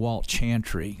by Walt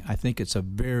Chantry. I think it's a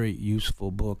very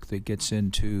useful book that gets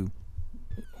into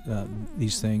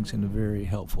these things in a very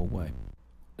helpful way.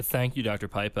 Thank you, Dr.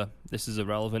 Pipa. This is a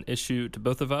relevant issue to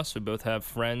both of us. We both have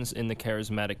friends in the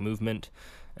charismatic movement,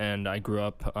 and I grew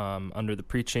up under the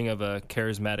preaching of a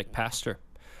charismatic pastor,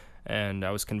 and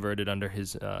I was converted under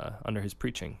his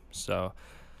preaching. So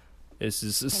this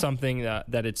is something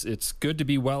that it's good to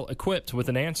be well equipped with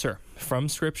an answer from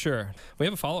Scripture. We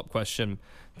have a follow-up question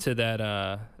to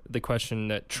that, the question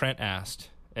that Trent asked,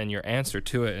 and your answer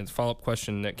to it. It's a follow-up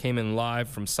question that came in live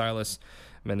from Silas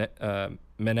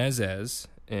Menezes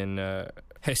in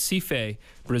Recife,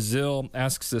 Brazil,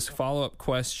 asks this follow-up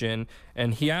question,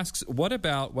 and he asks, what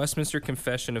about Westminster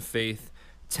Confession of Faith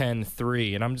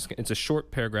 10:3? And it's a short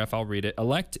paragraph, I'll read it.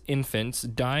 Elect infants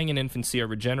dying in infancy are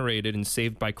regenerated and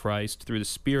saved by Christ through the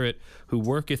Spirit, who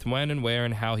worketh when and where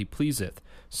and how he pleaseth.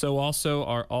 So also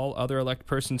are all other elect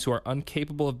persons who are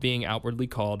incapable of being outwardly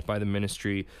called by the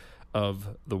ministry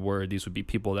of the word. These would be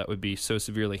people that would be so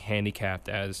severely handicapped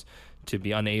as to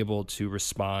be unable to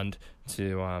respond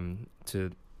to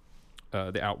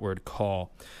the outward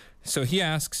call. So he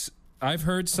asks, I've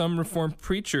heard some Reformed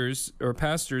preachers or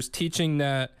pastors teaching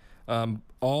that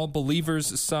all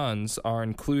believers' sons are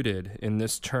included in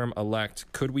this term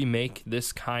elect. Could we make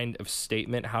this kind of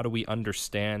statement? How do we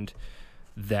understand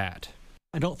that?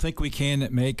 I don't think we can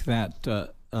make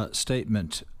that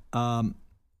statement.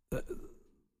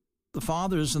 The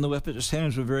fathers and the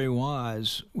Westminster were very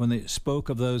wise when they spoke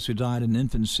of those who died in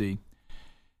infancy,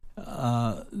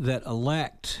 that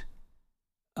elect,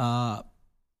 well,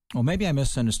 maybe I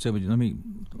misunderstood you.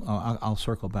 I'll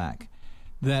circle back.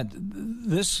 That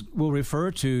this will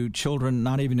refer to children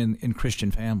not even in Christian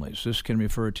families. This can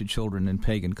refer to children in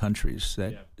pagan countries.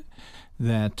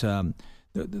 The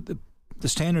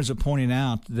standards are pointing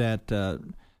out that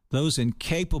those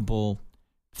incapable,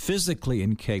 physically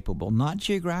incapable, not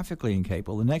geographically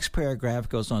incapable. The next paragraph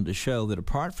goes on to show that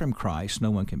apart from Christ,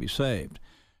 no one can be saved.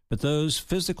 But those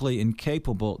physically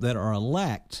incapable that are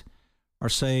elect are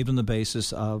saved on the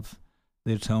basis of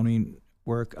the atoning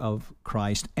work of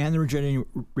Christ and the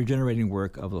regenerating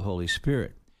work of the Holy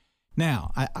Spirit.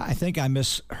 Now, I think I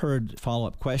misheard the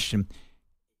follow-up question.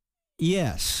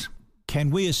 Yes,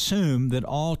 can we assume that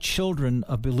all children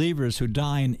of believers who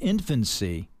die in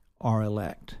infancy are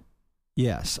elect?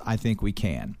 Yes, I think we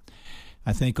can.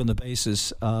 I think on the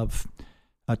basis of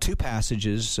two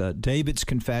passages, David's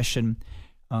confession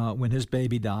when his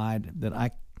baby died, that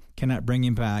I cannot bring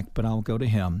him back, but I'll go to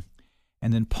him.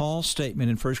 And then Paul's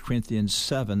statement in 1 Corinthians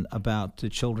 7 about the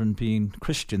children being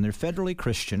Christian. They're federally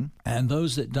Christian, and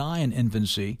those that die in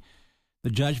infancy, the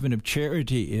judgment of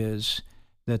charity is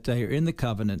that they are in the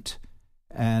covenant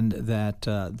and that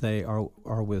they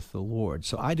are with the Lord.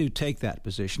 So I do take that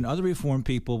position. Other Reformed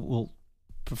people will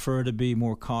prefer to be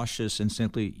more cautious and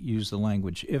simply use the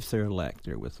language, if they're elect,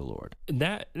 they're with the Lord.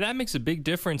 That makes a big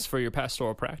difference for your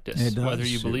pastoral practice, It does. whether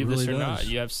you believe It really this or not. does.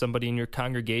 You have somebody in your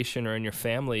congregation or in your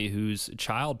family whose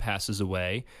child passes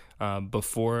away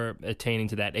before attaining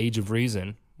to that age of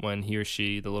reason, when he or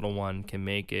she, the little one, can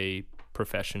make a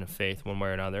profession of faith one way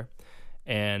or another.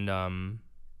 And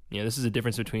this is a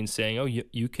difference between saying, oh,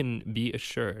 you can be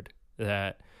assured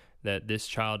that this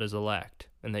child is elect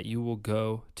and that you will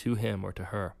go to him or to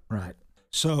her. Right.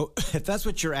 So if that's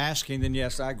what you're asking, then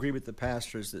yes, I agree with the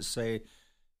pastors that say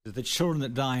that the children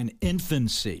that die in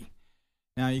infancy.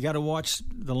 Now, you got to watch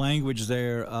the language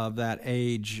there of that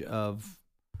age of,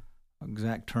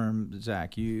 exact term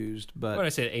Zach used, but What did I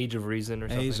say, age of reason or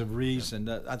something? age of reason.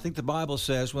 I think the Bible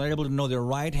says when they're able to know their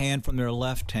right hand from their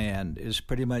left hand is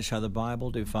pretty much how the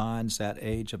Bible defines that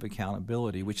age of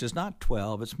accountability, which is not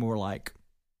 12. It's more like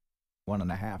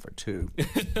 1.5 or 2.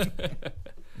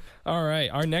 All right.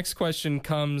 Our next question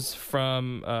comes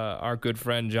from our good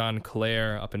friend John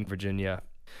Clare up in Virginia.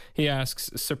 He asks,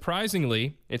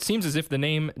 surprisingly, it seems as if the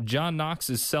name John Knox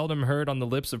is seldom heard on the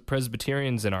lips of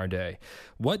Presbyterians in our day.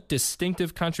 What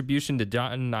distinctive contribution did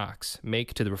John Knox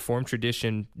make to the Reformed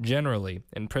tradition generally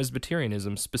and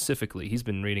Presbyterianism specifically? He's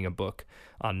been reading a book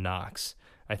on Knox.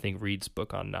 I think Reed's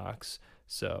book on Knox.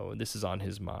 So this is on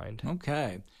his mind.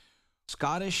 Okay.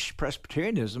 Scottish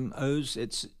Presbyterianism owes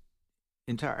its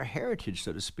entire heritage,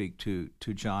 so to speak, to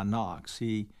John Knox.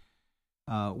 He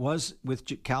was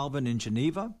with Calvin in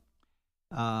Geneva.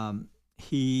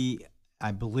 He,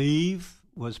 I believe,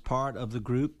 was part of the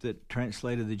group that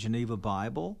translated the Geneva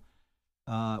Bible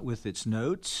with its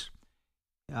notes.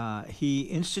 He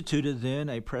instituted then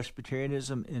a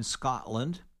Presbyterianism in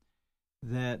Scotland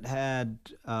that had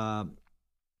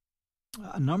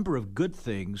a number of good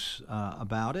things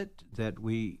about it that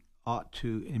we ought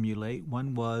to emulate.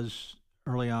 One was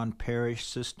early on parish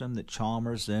system that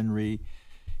Chalmers then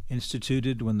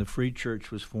reinstituted when the Free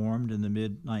Church was formed in the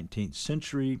mid-19th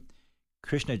century.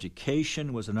 Christian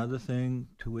education was another thing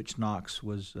to which Knox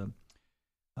was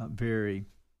very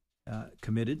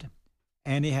committed,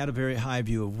 and he had a very high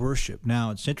view of worship.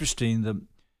 Now, it's interesting,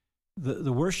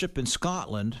 the worship in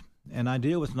Scotland, and I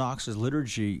deal with Knox's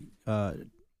liturgy,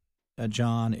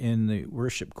 John, in the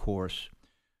worship course,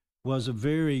 was a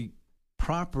very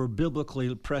proper,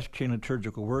 biblically Presbyterian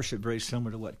liturgical worship, very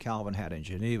similar to what Calvin had in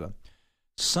Geneva.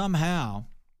 Somehow,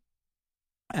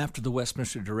 after the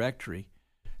Westminster Directory,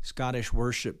 Scottish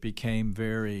worship became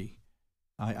very,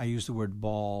 I use the word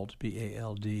bald,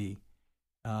 B-A-L-D.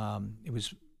 It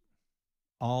was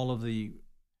all of the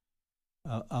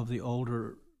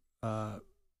older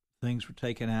things were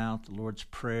taken out, the Lord's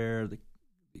Prayer, the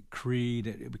Creed.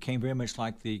 It became very much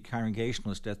like the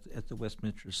Congregationalist at the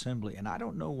Westminster Assembly, and I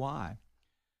don't know why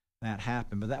that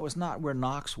happened, but that was not where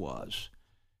Knox was.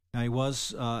 Now, he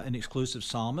was an exclusive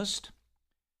psalmist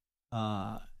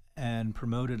and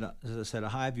promoted, as I said, a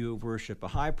high view of worship, a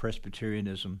high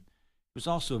Presbyterianism. He was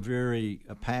also a very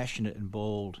passionate and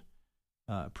bold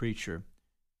preacher,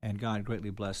 and God greatly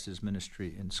blessed his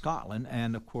ministry in Scotland.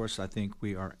 And, of course, I think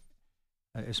we are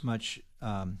as much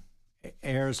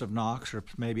heirs of Knox, or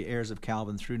maybe heirs of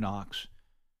Calvin through Knox,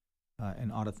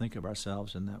 and ought to think of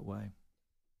ourselves in that way.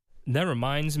 That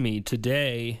reminds me,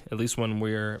 today, at least when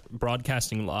we're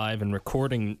broadcasting live and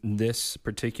recording this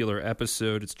particular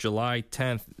episode, it's July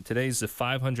 10th. Today's the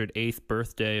 508th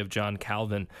birthday of John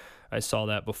Calvin. I saw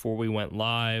that before we went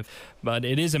live. But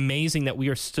it is amazing that we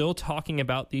are still talking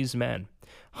about these men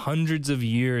hundreds of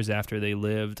years after they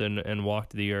lived and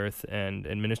walked the earth and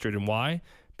ministered. And why?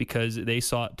 Because they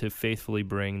sought to faithfully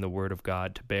bring the word of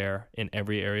God to bear in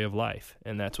every area of life.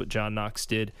 And that's what John Knox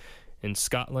did in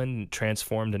Scotland,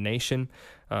 transformed a nation.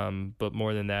 But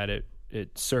more than that,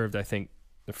 it served, I think,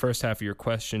 the first half of your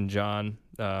question, John,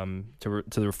 to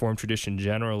the Reformed tradition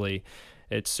generally.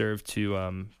 It served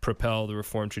to propel the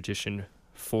Reformed tradition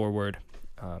forward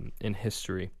in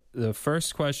history. The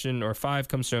first question, or 5,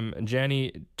 comes from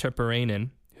Jani Tuparainen,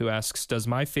 who asks, does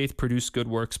my faith produce good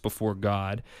works before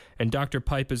God? And Dr.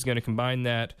 Pipe is going to combine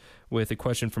that with a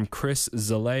question from Chris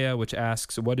Zalea, which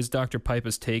asks, what is Dr.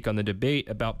 Pipe's take on the debate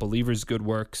about believers' good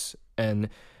works and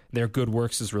their good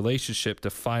works' relationship to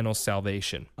final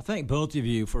salvation? I thank both of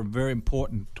you for very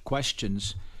important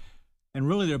questions. And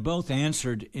really, they're both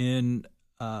answered in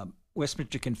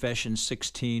Westminster Confession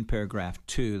 16, paragraph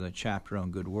 2, the chapter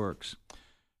on good works.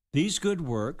 These good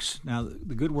works, now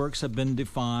the good works have been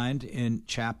defined in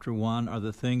chapter 1, are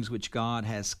the things which God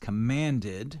has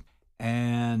commanded,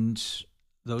 and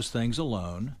those things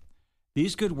alone.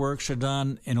 These good works are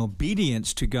done in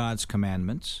obedience to God's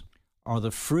commandments, are the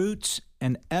fruits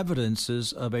and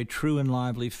evidences of a true and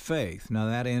lively faith. Now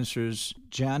that answers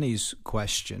Johnny's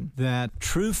question, that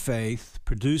true faith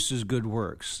produces good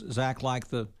works. Zach, like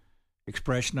the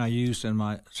expression I used in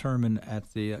my sermon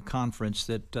at the conference,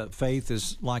 that faith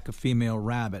is like a female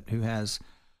rabbit who has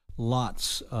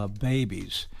lots of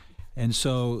babies. And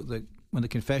so when the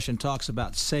confession talks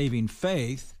about saving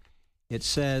faith, it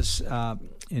says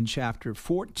in chapter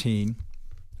 14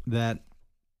 that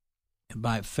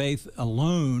by faith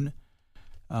alone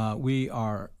we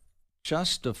are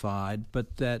justified,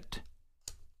 but that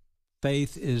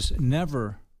faith is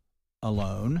never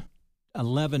alone.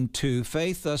 11:2,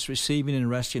 faith, thus receiving and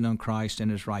resting on Christ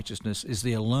and his righteousness, is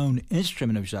the alone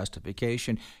instrument of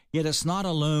justification, yet it's not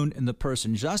alone in the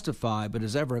person justified, but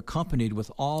is ever accompanied with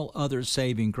all other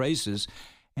saving graces,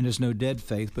 and is no dead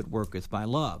faith, but worketh by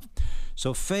love.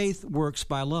 So faith works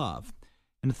by love.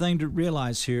 And the thing to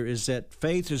realize here is that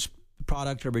faith is the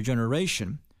product of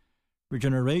regeneration.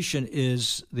 Regeneration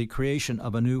is the creation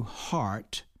of a new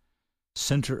heart,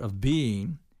 center of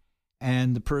being,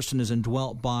 and the person is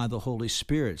indwelt by the Holy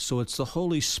Spirit. So it's the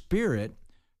Holy Spirit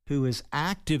who is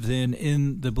active then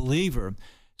in the believer,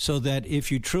 so that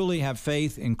if you truly have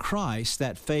faith in Christ,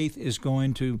 that faith is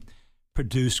going to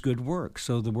produce good works.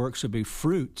 So the works will be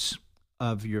fruits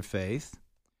of your faith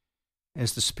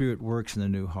as the Spirit works in the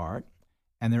new heart,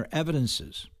 and they're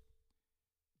evidences.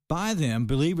 By them,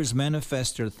 believers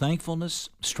manifest their thankfulness,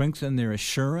 strengthen their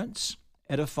assurance,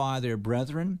 edify their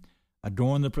brethren,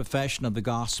 adorn the profession of the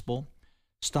gospel,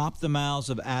 stop the mouths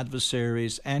of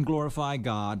adversaries, and glorify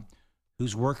God,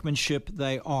 whose workmanship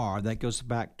they are. That goes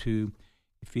back to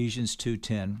Ephesians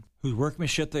 2:10. Whose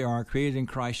workmanship they are, created in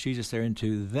Christ Jesus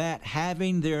thereunto, that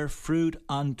having their fruit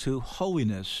unto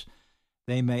holiness,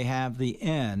 they may have the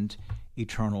end,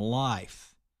 eternal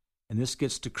life. And this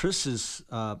gets to Chris's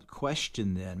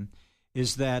question then,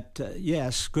 is that,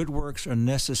 yes, good works are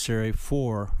necessary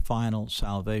for final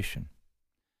salvation.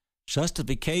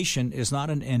 Justification is not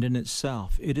an end in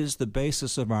itself. It is the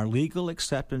basis of our legal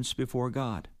acceptance before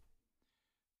God.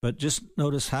 But just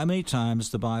notice how many times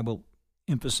the Bible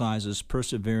emphasizes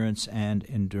perseverance and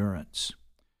endurance.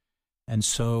 And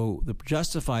so the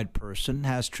justified person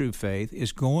has true faith,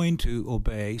 is going to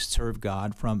obey, serve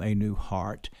God from a new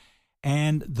heart,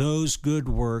 and those good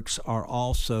works are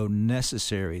also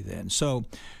necessary then. So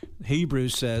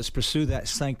Hebrews says, pursue that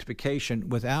sanctification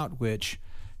without which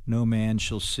no man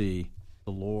shall see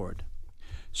the Lord.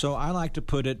 So I like to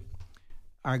put it,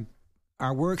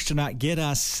 our works do not get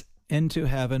us into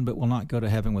heaven, but will not go to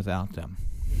heaven without them.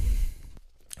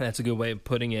 That's a good way of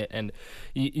putting it. And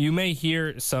you may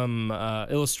hear some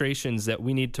illustrations that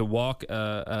we need to walk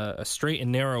a straight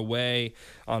and narrow way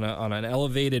on an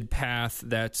elevated path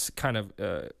that's kind of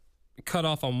cut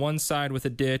off on one side with a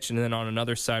ditch and then on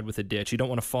another side with a ditch. You don't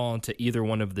want to fall into either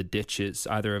one of the ditches,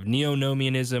 either of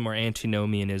neo-Nomianism or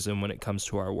antinomianism when it comes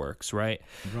to our works, right?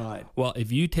 Right. Well,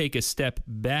 if you take a step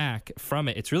back from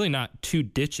it, it's really not two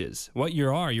ditches. What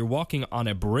you're walking on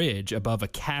a bridge above a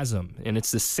chasm, and it's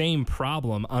the same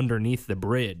problem underneath the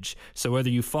bridge. So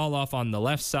whether you fall off on the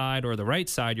left side or the right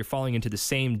side, you're falling into the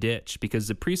same ditch, because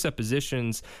the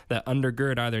presuppositions that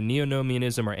undergird either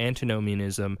neo-Nomianism or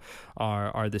antinomianism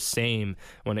are the same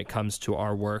when it comes to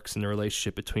our works and the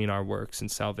relationship between our works and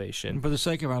salvation. For the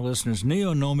sake of our listeners,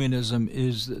 neo-Nomianism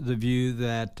is the view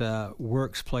that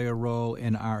works play a role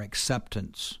in our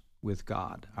acceptance with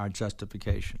God, our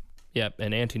justification. Yep,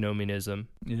 and antinomianism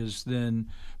is then,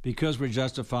 because we're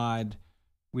justified,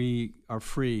 we are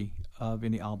free of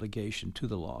any obligation to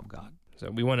the law of God.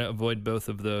 So we want to avoid both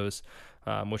of those,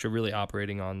 which are really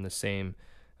operating on the same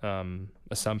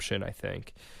assumption, I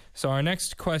think. So our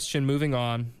next question, moving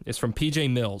on, is from PJ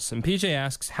Mills. And PJ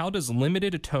asks, how does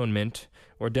limited atonement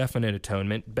or definite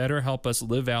atonement better help us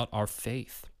live out our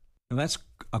faith? And that's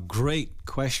a great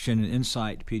question and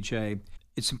insight, PJ.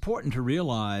 It's important to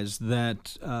realize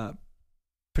that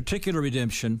particular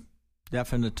redemption,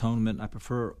 definite atonement, I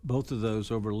prefer both of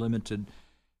those over limited.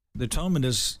 The atonement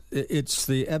it's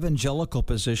the evangelical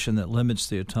position that limits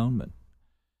the atonement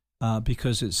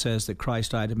because it says that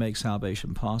Christ died to make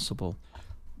salvation possible.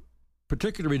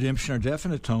 Particular redemption or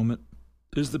definite atonement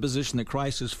is the position that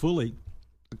Christ has fully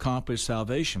accomplished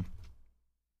salvation.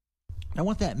 Now,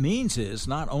 what that means is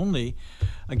not only,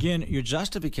 again, your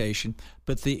justification,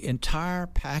 but the entire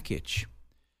package.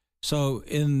 So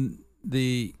in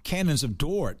the canons of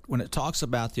Dort, when it talks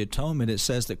about the atonement, it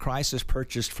says that Christ has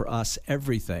purchased for us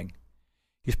everything.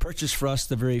 He's purchased for us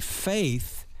the very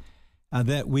faith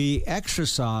that we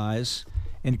exercise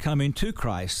in coming to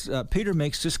Christ. Peter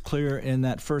makes this clear in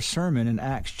that first sermon in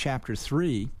Acts chapter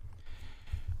 3,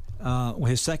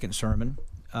 his second sermon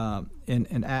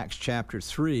in Acts chapter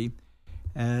 3,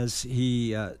 as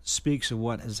he speaks of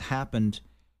what has happened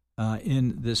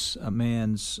in this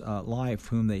man's life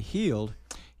whom they healed.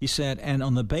 He said, and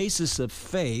on the basis of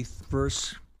faith,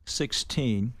 verse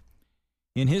 16,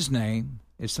 in his name,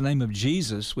 it's the name of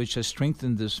Jesus which has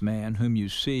strengthened this man whom you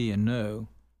see and know.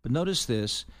 But notice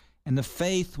this, and the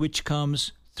faith which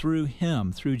comes through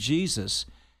him, through Jesus,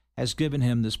 has given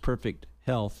him this perfect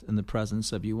health in the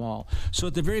presence of you all. So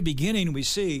at the very beginning, we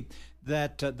see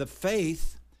that the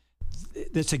faith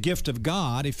that's a gift of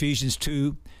God, Ephesians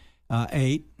 2,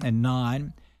 8 and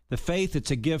 9, the faith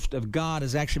that's a gift of God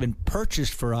has actually been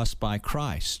purchased for us by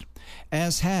Christ,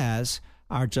 as has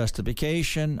our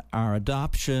justification, our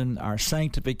adoption, our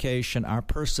sanctification, our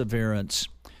perseverance.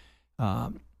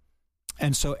 And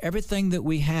so everything that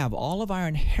we have, all of our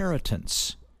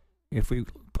inheritance, if we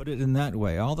put it in that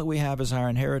way, all that we have as our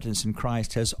inheritance in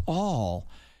Christ has all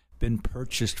been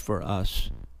purchased for us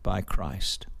by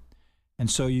Christ. And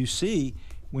so you see,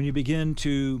 when you begin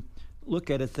to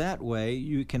look at it that way,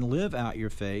 you can live out your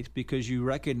faith because you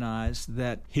recognize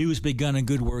that he who's begun a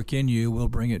good work in you will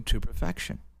bring it to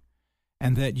perfection.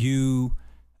 And that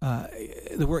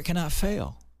the work cannot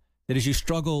fail. That as you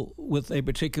struggle with a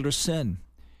particular sin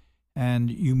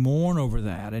and you mourn over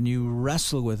that and you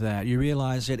wrestle with that, you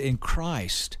realize that in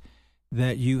Christ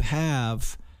that you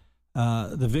have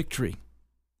the victory.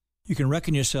 You can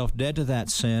reckon yourself dead to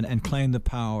that sin and claim the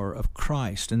power of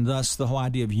Christ. And thus the whole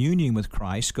idea of union with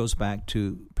Christ goes back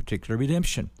to particular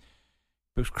redemption.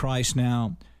 Because Christ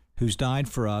now, who's died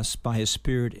for us, by his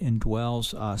Spirit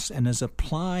indwells us and is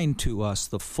applying to us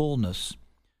the fullness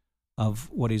of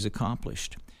what he's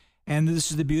accomplished. And this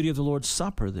is the beauty of the Lord's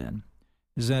Supper then,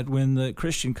 is that when the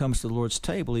Christian comes to the Lord's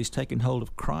table, he's taken hold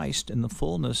of Christ in the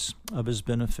fullness of his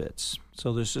benefits.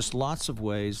 So there's just lots of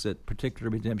ways that particular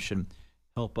redemption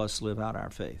help us live out our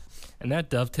faith. And that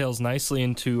dovetails nicely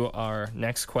into our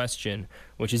next question,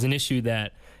 which is an issue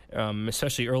that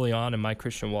especially early on in my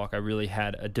Christian walk, I really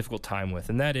had a difficult time with.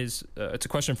 And that is, it's a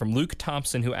question from Luke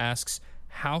Thompson, who asks,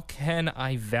 how can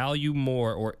I value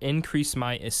more or increase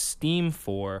my esteem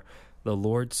for the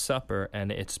Lord's Supper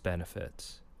and its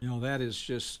benefits? You know, that is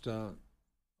just a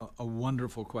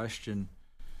wonderful question.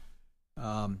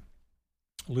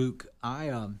 Luke,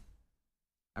 I've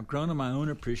grown in my own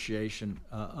appreciation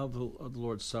of the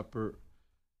Lord's Supper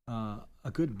a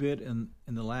good bit in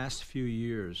the last few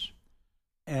years.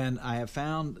 And I have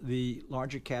found the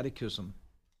larger catechism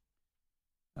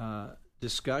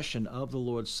discussion of the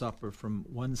Lord's Supper from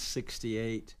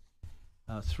 168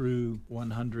 through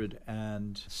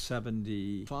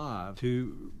 175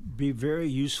 to be very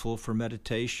useful for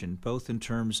meditation, both in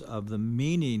terms of the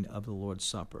meaning of the Lord's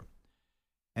Supper.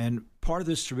 And part of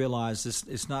this to realize this,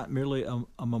 it's not merely a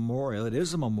memorial. It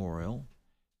is a memorial.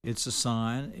 It's a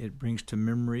sign. It brings to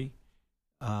memory.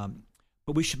 But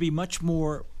we should be much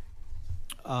more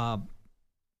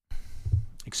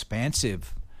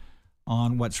expansive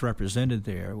on what's represented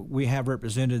there. We have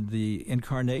represented the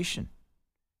incarnation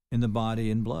in the body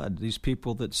and blood. These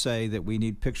people that say that we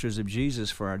need pictures of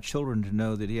Jesus for our children to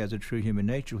know that he has a true human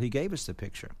nature, he gave us the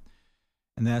picture.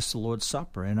 And that's the Lord's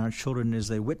Supper. And our children, as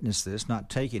they witness this, not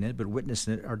taking it, but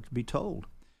witnessing it, are to be told.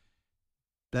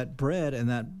 That bread and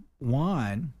that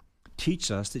wine teach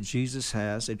us that Jesus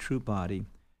has a true body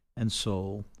and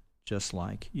soul just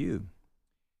like you.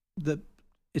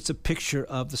 It's a picture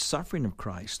of the suffering of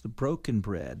Christ, the broken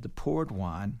bread, the poured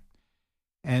wine,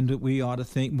 and that we ought to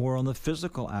think more on the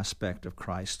physical aspect of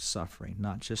Christ's suffering,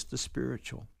 not just the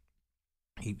spiritual.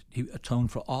 He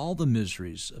atoned for all the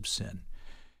miseries of sin.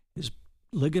 His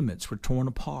ligaments were torn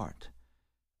apart.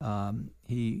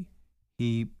 He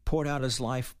poured out his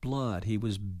life blood. He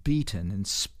was beaten and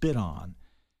spit on.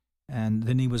 And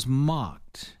then he was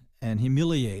mocked and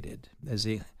humiliated as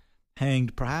he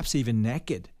hanged, perhaps even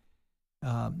naked,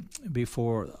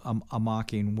 before a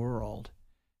mocking world.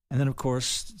 And then, of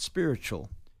course, spiritual,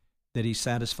 that he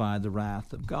satisfied the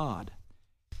wrath of God.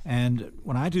 And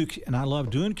when I do, and I love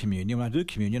doing communion, when I do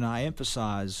communion, I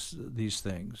emphasize these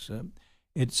things.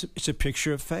 It's a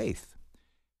picture of faith.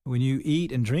 When you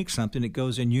eat and drink something, it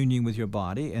goes in union with your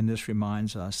body, and this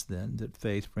reminds us then that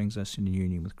faith brings us into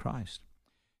union with Christ.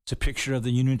 It's a picture of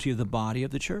the unity of the body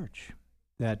of the church,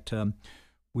 that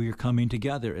we are coming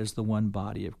together as the one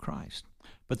body of Christ.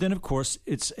 But then, of course,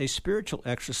 it's a spiritual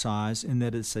exercise in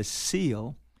that it's a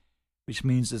seal, which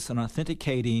means it's an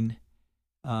authenticating,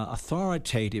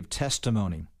 authoritative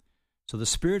testimony. So the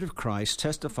Spirit of Christ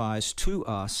testifies to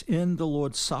us in the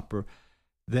Lord's Supper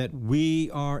that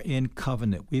we are in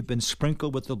covenant. We've been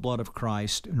sprinkled with the blood of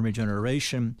Christ in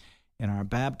regeneration, in our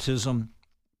baptism,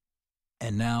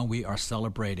 and now we are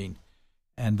celebrating.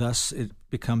 And thus it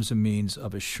becomes a means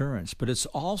of assurance. But it's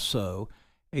also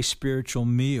a spiritual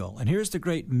meal. And here's the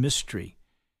great mystery.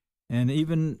 And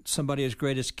even somebody as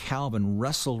great as Calvin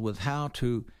wrestled with how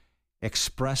to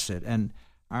express it. And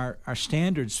our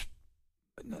standards,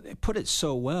 they put it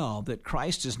so well that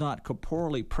Christ is not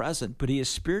corporally present, but he is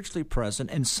spiritually present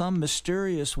in some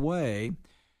mysterious way.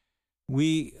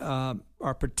 We are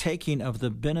partaking of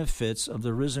the benefits of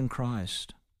the risen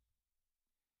Christ.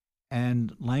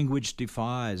 And language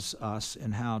defies us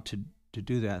in how to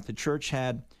do that. The church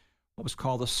had what was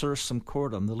called the sursum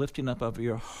corda, the lifting up of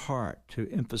your heart, to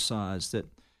emphasize that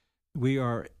we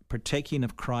are partaking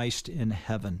of Christ in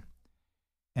heaven.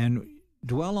 And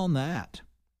dwell on that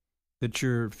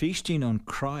you're feasting on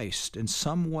Christ in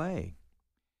some way.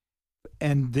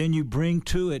 And then you bring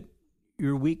to it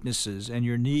your weaknesses and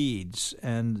your needs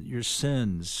and your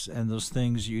sins and those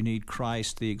things you need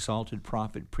Christ, the exalted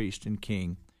prophet, priest, and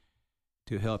king,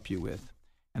 to help you with.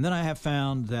 And then I have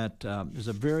found that there's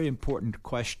a very important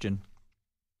question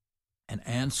and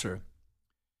answer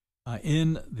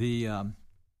in the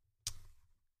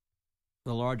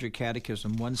larger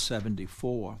catechism,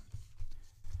 174.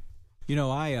 You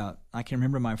know, I can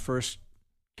remember my first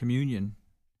communion.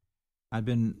 My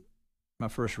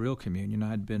first real communion.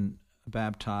 I'd been a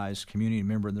baptized communion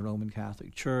member in the Roman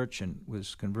Catholic Church and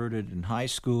was converted in high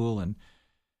school.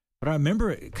 But I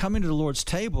remember coming to the Lord's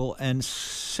table and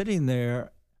sitting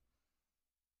there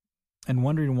and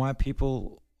wondering why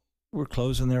people were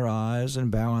closing their eyes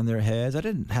and bowing their heads. I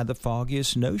didn't have the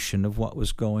foggiest notion of what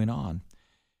was going on.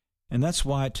 And that's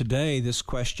why today this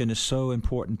question is so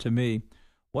important to me.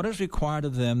 What is required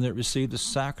of them that receive the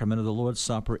sacrament of the Lord's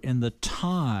Supper in the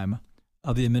time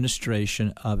of the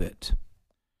administration of it?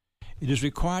 It is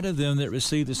required of them that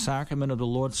receive the sacrament of the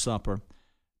Lord's Supper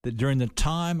that during the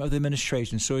time of the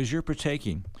administration, so as you're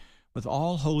partaking, with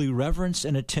all holy reverence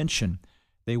and attention,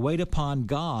 they wait upon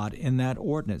God in that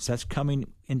ordinance. That's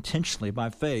coming intentionally by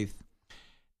faith.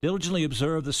 Diligently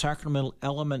observe the sacramental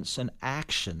elements and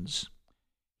actions,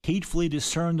 heedfully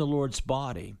discern the Lord's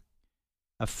body,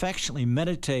 affectionately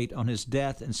meditate on his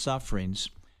death and sufferings,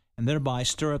 and thereby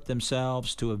stir up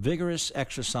themselves to a vigorous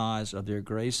exercise of their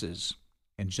graces,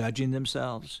 in judging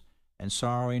themselves and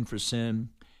sorrowing for sin,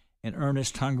 in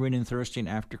earnest hungering and thirsting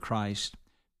after Christ,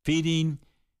 feeding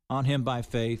on him by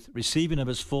faith, receiving of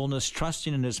his fullness,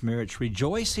 trusting in his merits,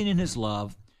 rejoicing in his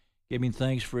love, giving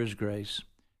thanks for his grace,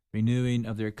 renewing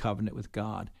of their covenant with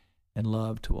God, and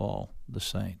love to all the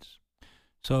saints.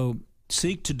 So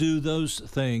seek to do those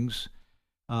things,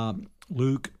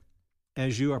 Luke,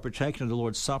 as you are partaking of the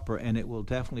Lord's Supper, and it will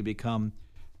definitely become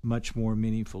much more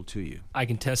meaningful to you. I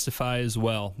can testify as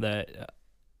well that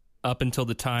up until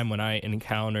the time when I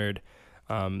encountered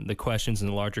the questions in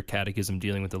the larger catechism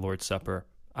dealing with the Lord's Supper,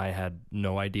 I had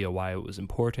no idea why it was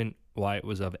important, why it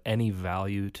was of any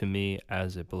value to me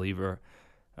as a believer.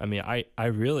 I mean, I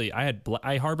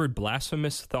harbored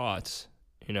blasphemous thoughts,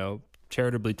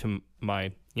 charitably to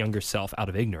my younger self out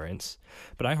of ignorance,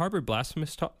 but I harbored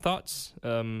blasphemous thoughts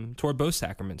toward both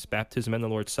sacraments, baptism and the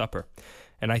Lord's Supper.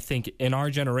 And I think in our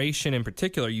generation in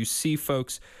particular, you see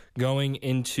folks going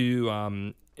into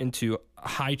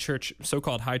high church,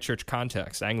 so-called high church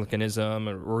context, Anglicanism,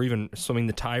 or even swimming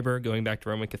the Tiber, going back to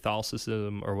Roman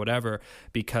Catholicism or whatever,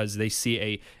 because they see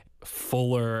a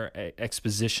fuller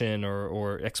exposition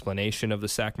or explanation of the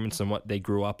sacraments than what they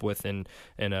grew up with in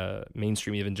a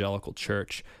mainstream evangelical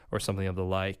church or something of the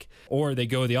like. Or they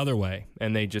go the other way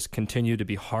and they just continue to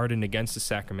be hardened against the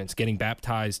sacraments, getting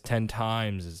baptized 10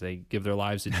 times as they give their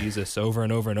lives to Jesus over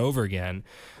and over and over again,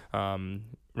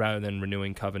 rather than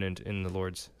renewing covenant in the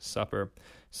Lord's Supper.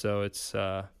 So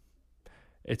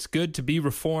it's good to be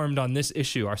reformed on this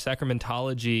issue. Our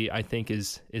sacramentology, I think,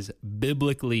 is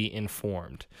biblically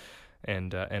informed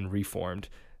and reformed.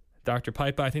 Dr.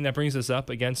 Pipa, I think that brings us up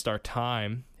against our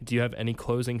time. Do you have any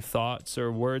closing thoughts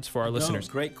or words for our listeners?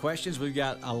 Great questions. We've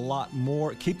got a lot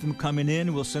more. Keep them coming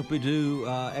in. We'll simply do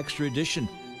extra edition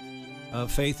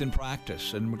of Faith and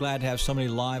Practice. And we're glad to have so many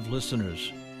live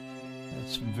listeners.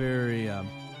 It's very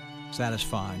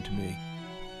satisfying to me.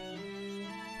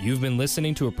 You've been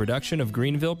listening to a production of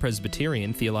Greenville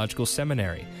Presbyterian Theological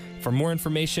Seminary. For more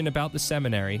information about the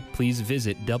seminary, please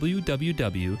visit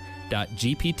www.gpts.edu.